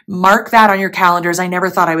purple. Mark that on your calendars. I never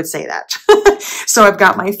thought I would say that. So I've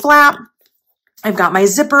got my flap. I've got my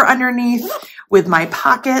zipper underneath with my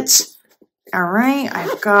pocket. All right,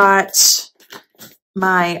 I've got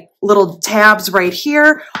my little tabs right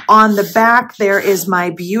here. On the back, there is my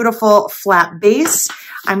beautiful flat base.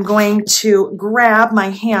 I'm going to grab my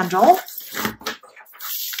handle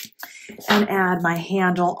and add my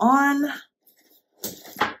handle on.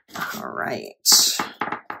 All right,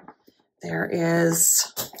 there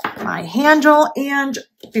is my handle. And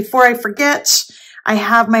before I forget, I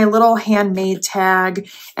have my little handmade tag,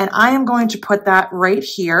 and I am going to put that right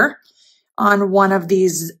here on one of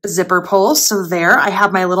these zipper pulls. So there, I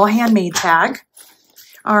have my little handmade tag.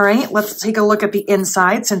 All right, let's take a look at the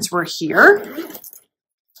inside since we're here.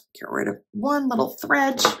 Get rid of one little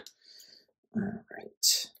thread. All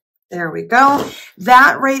right, there we go.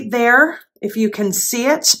 That right there, if you can see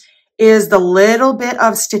it, is the little bit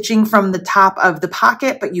of stitching from the top of the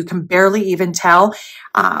pocket, but you can barely even tell.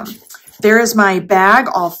 There is my bag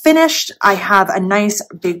all finished. I have a nice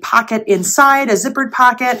big pocket inside, a zippered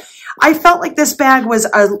pocket. I felt like this bag was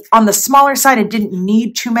on the smaller side and didn't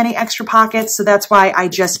need too many extra pockets, so that's why I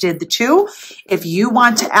just did the 2. If you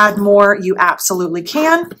want to add more, you absolutely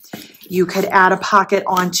can. You could add a pocket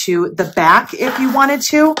onto the back if you wanted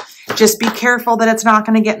to. Just be careful that it's not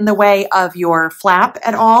going to get in the way of your flap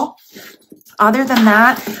at all. Other than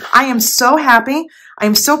that, I am so happy.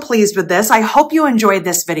 I'm so pleased with this. I hope you enjoyed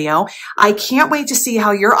this video. I can't wait to see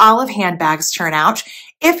how your Olive handbags turn out.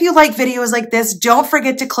 If you like videos like this, don't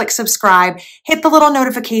forget to click subscribe, hit the little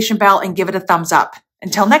notification bell, and give it a thumbs up.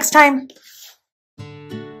 Until next time.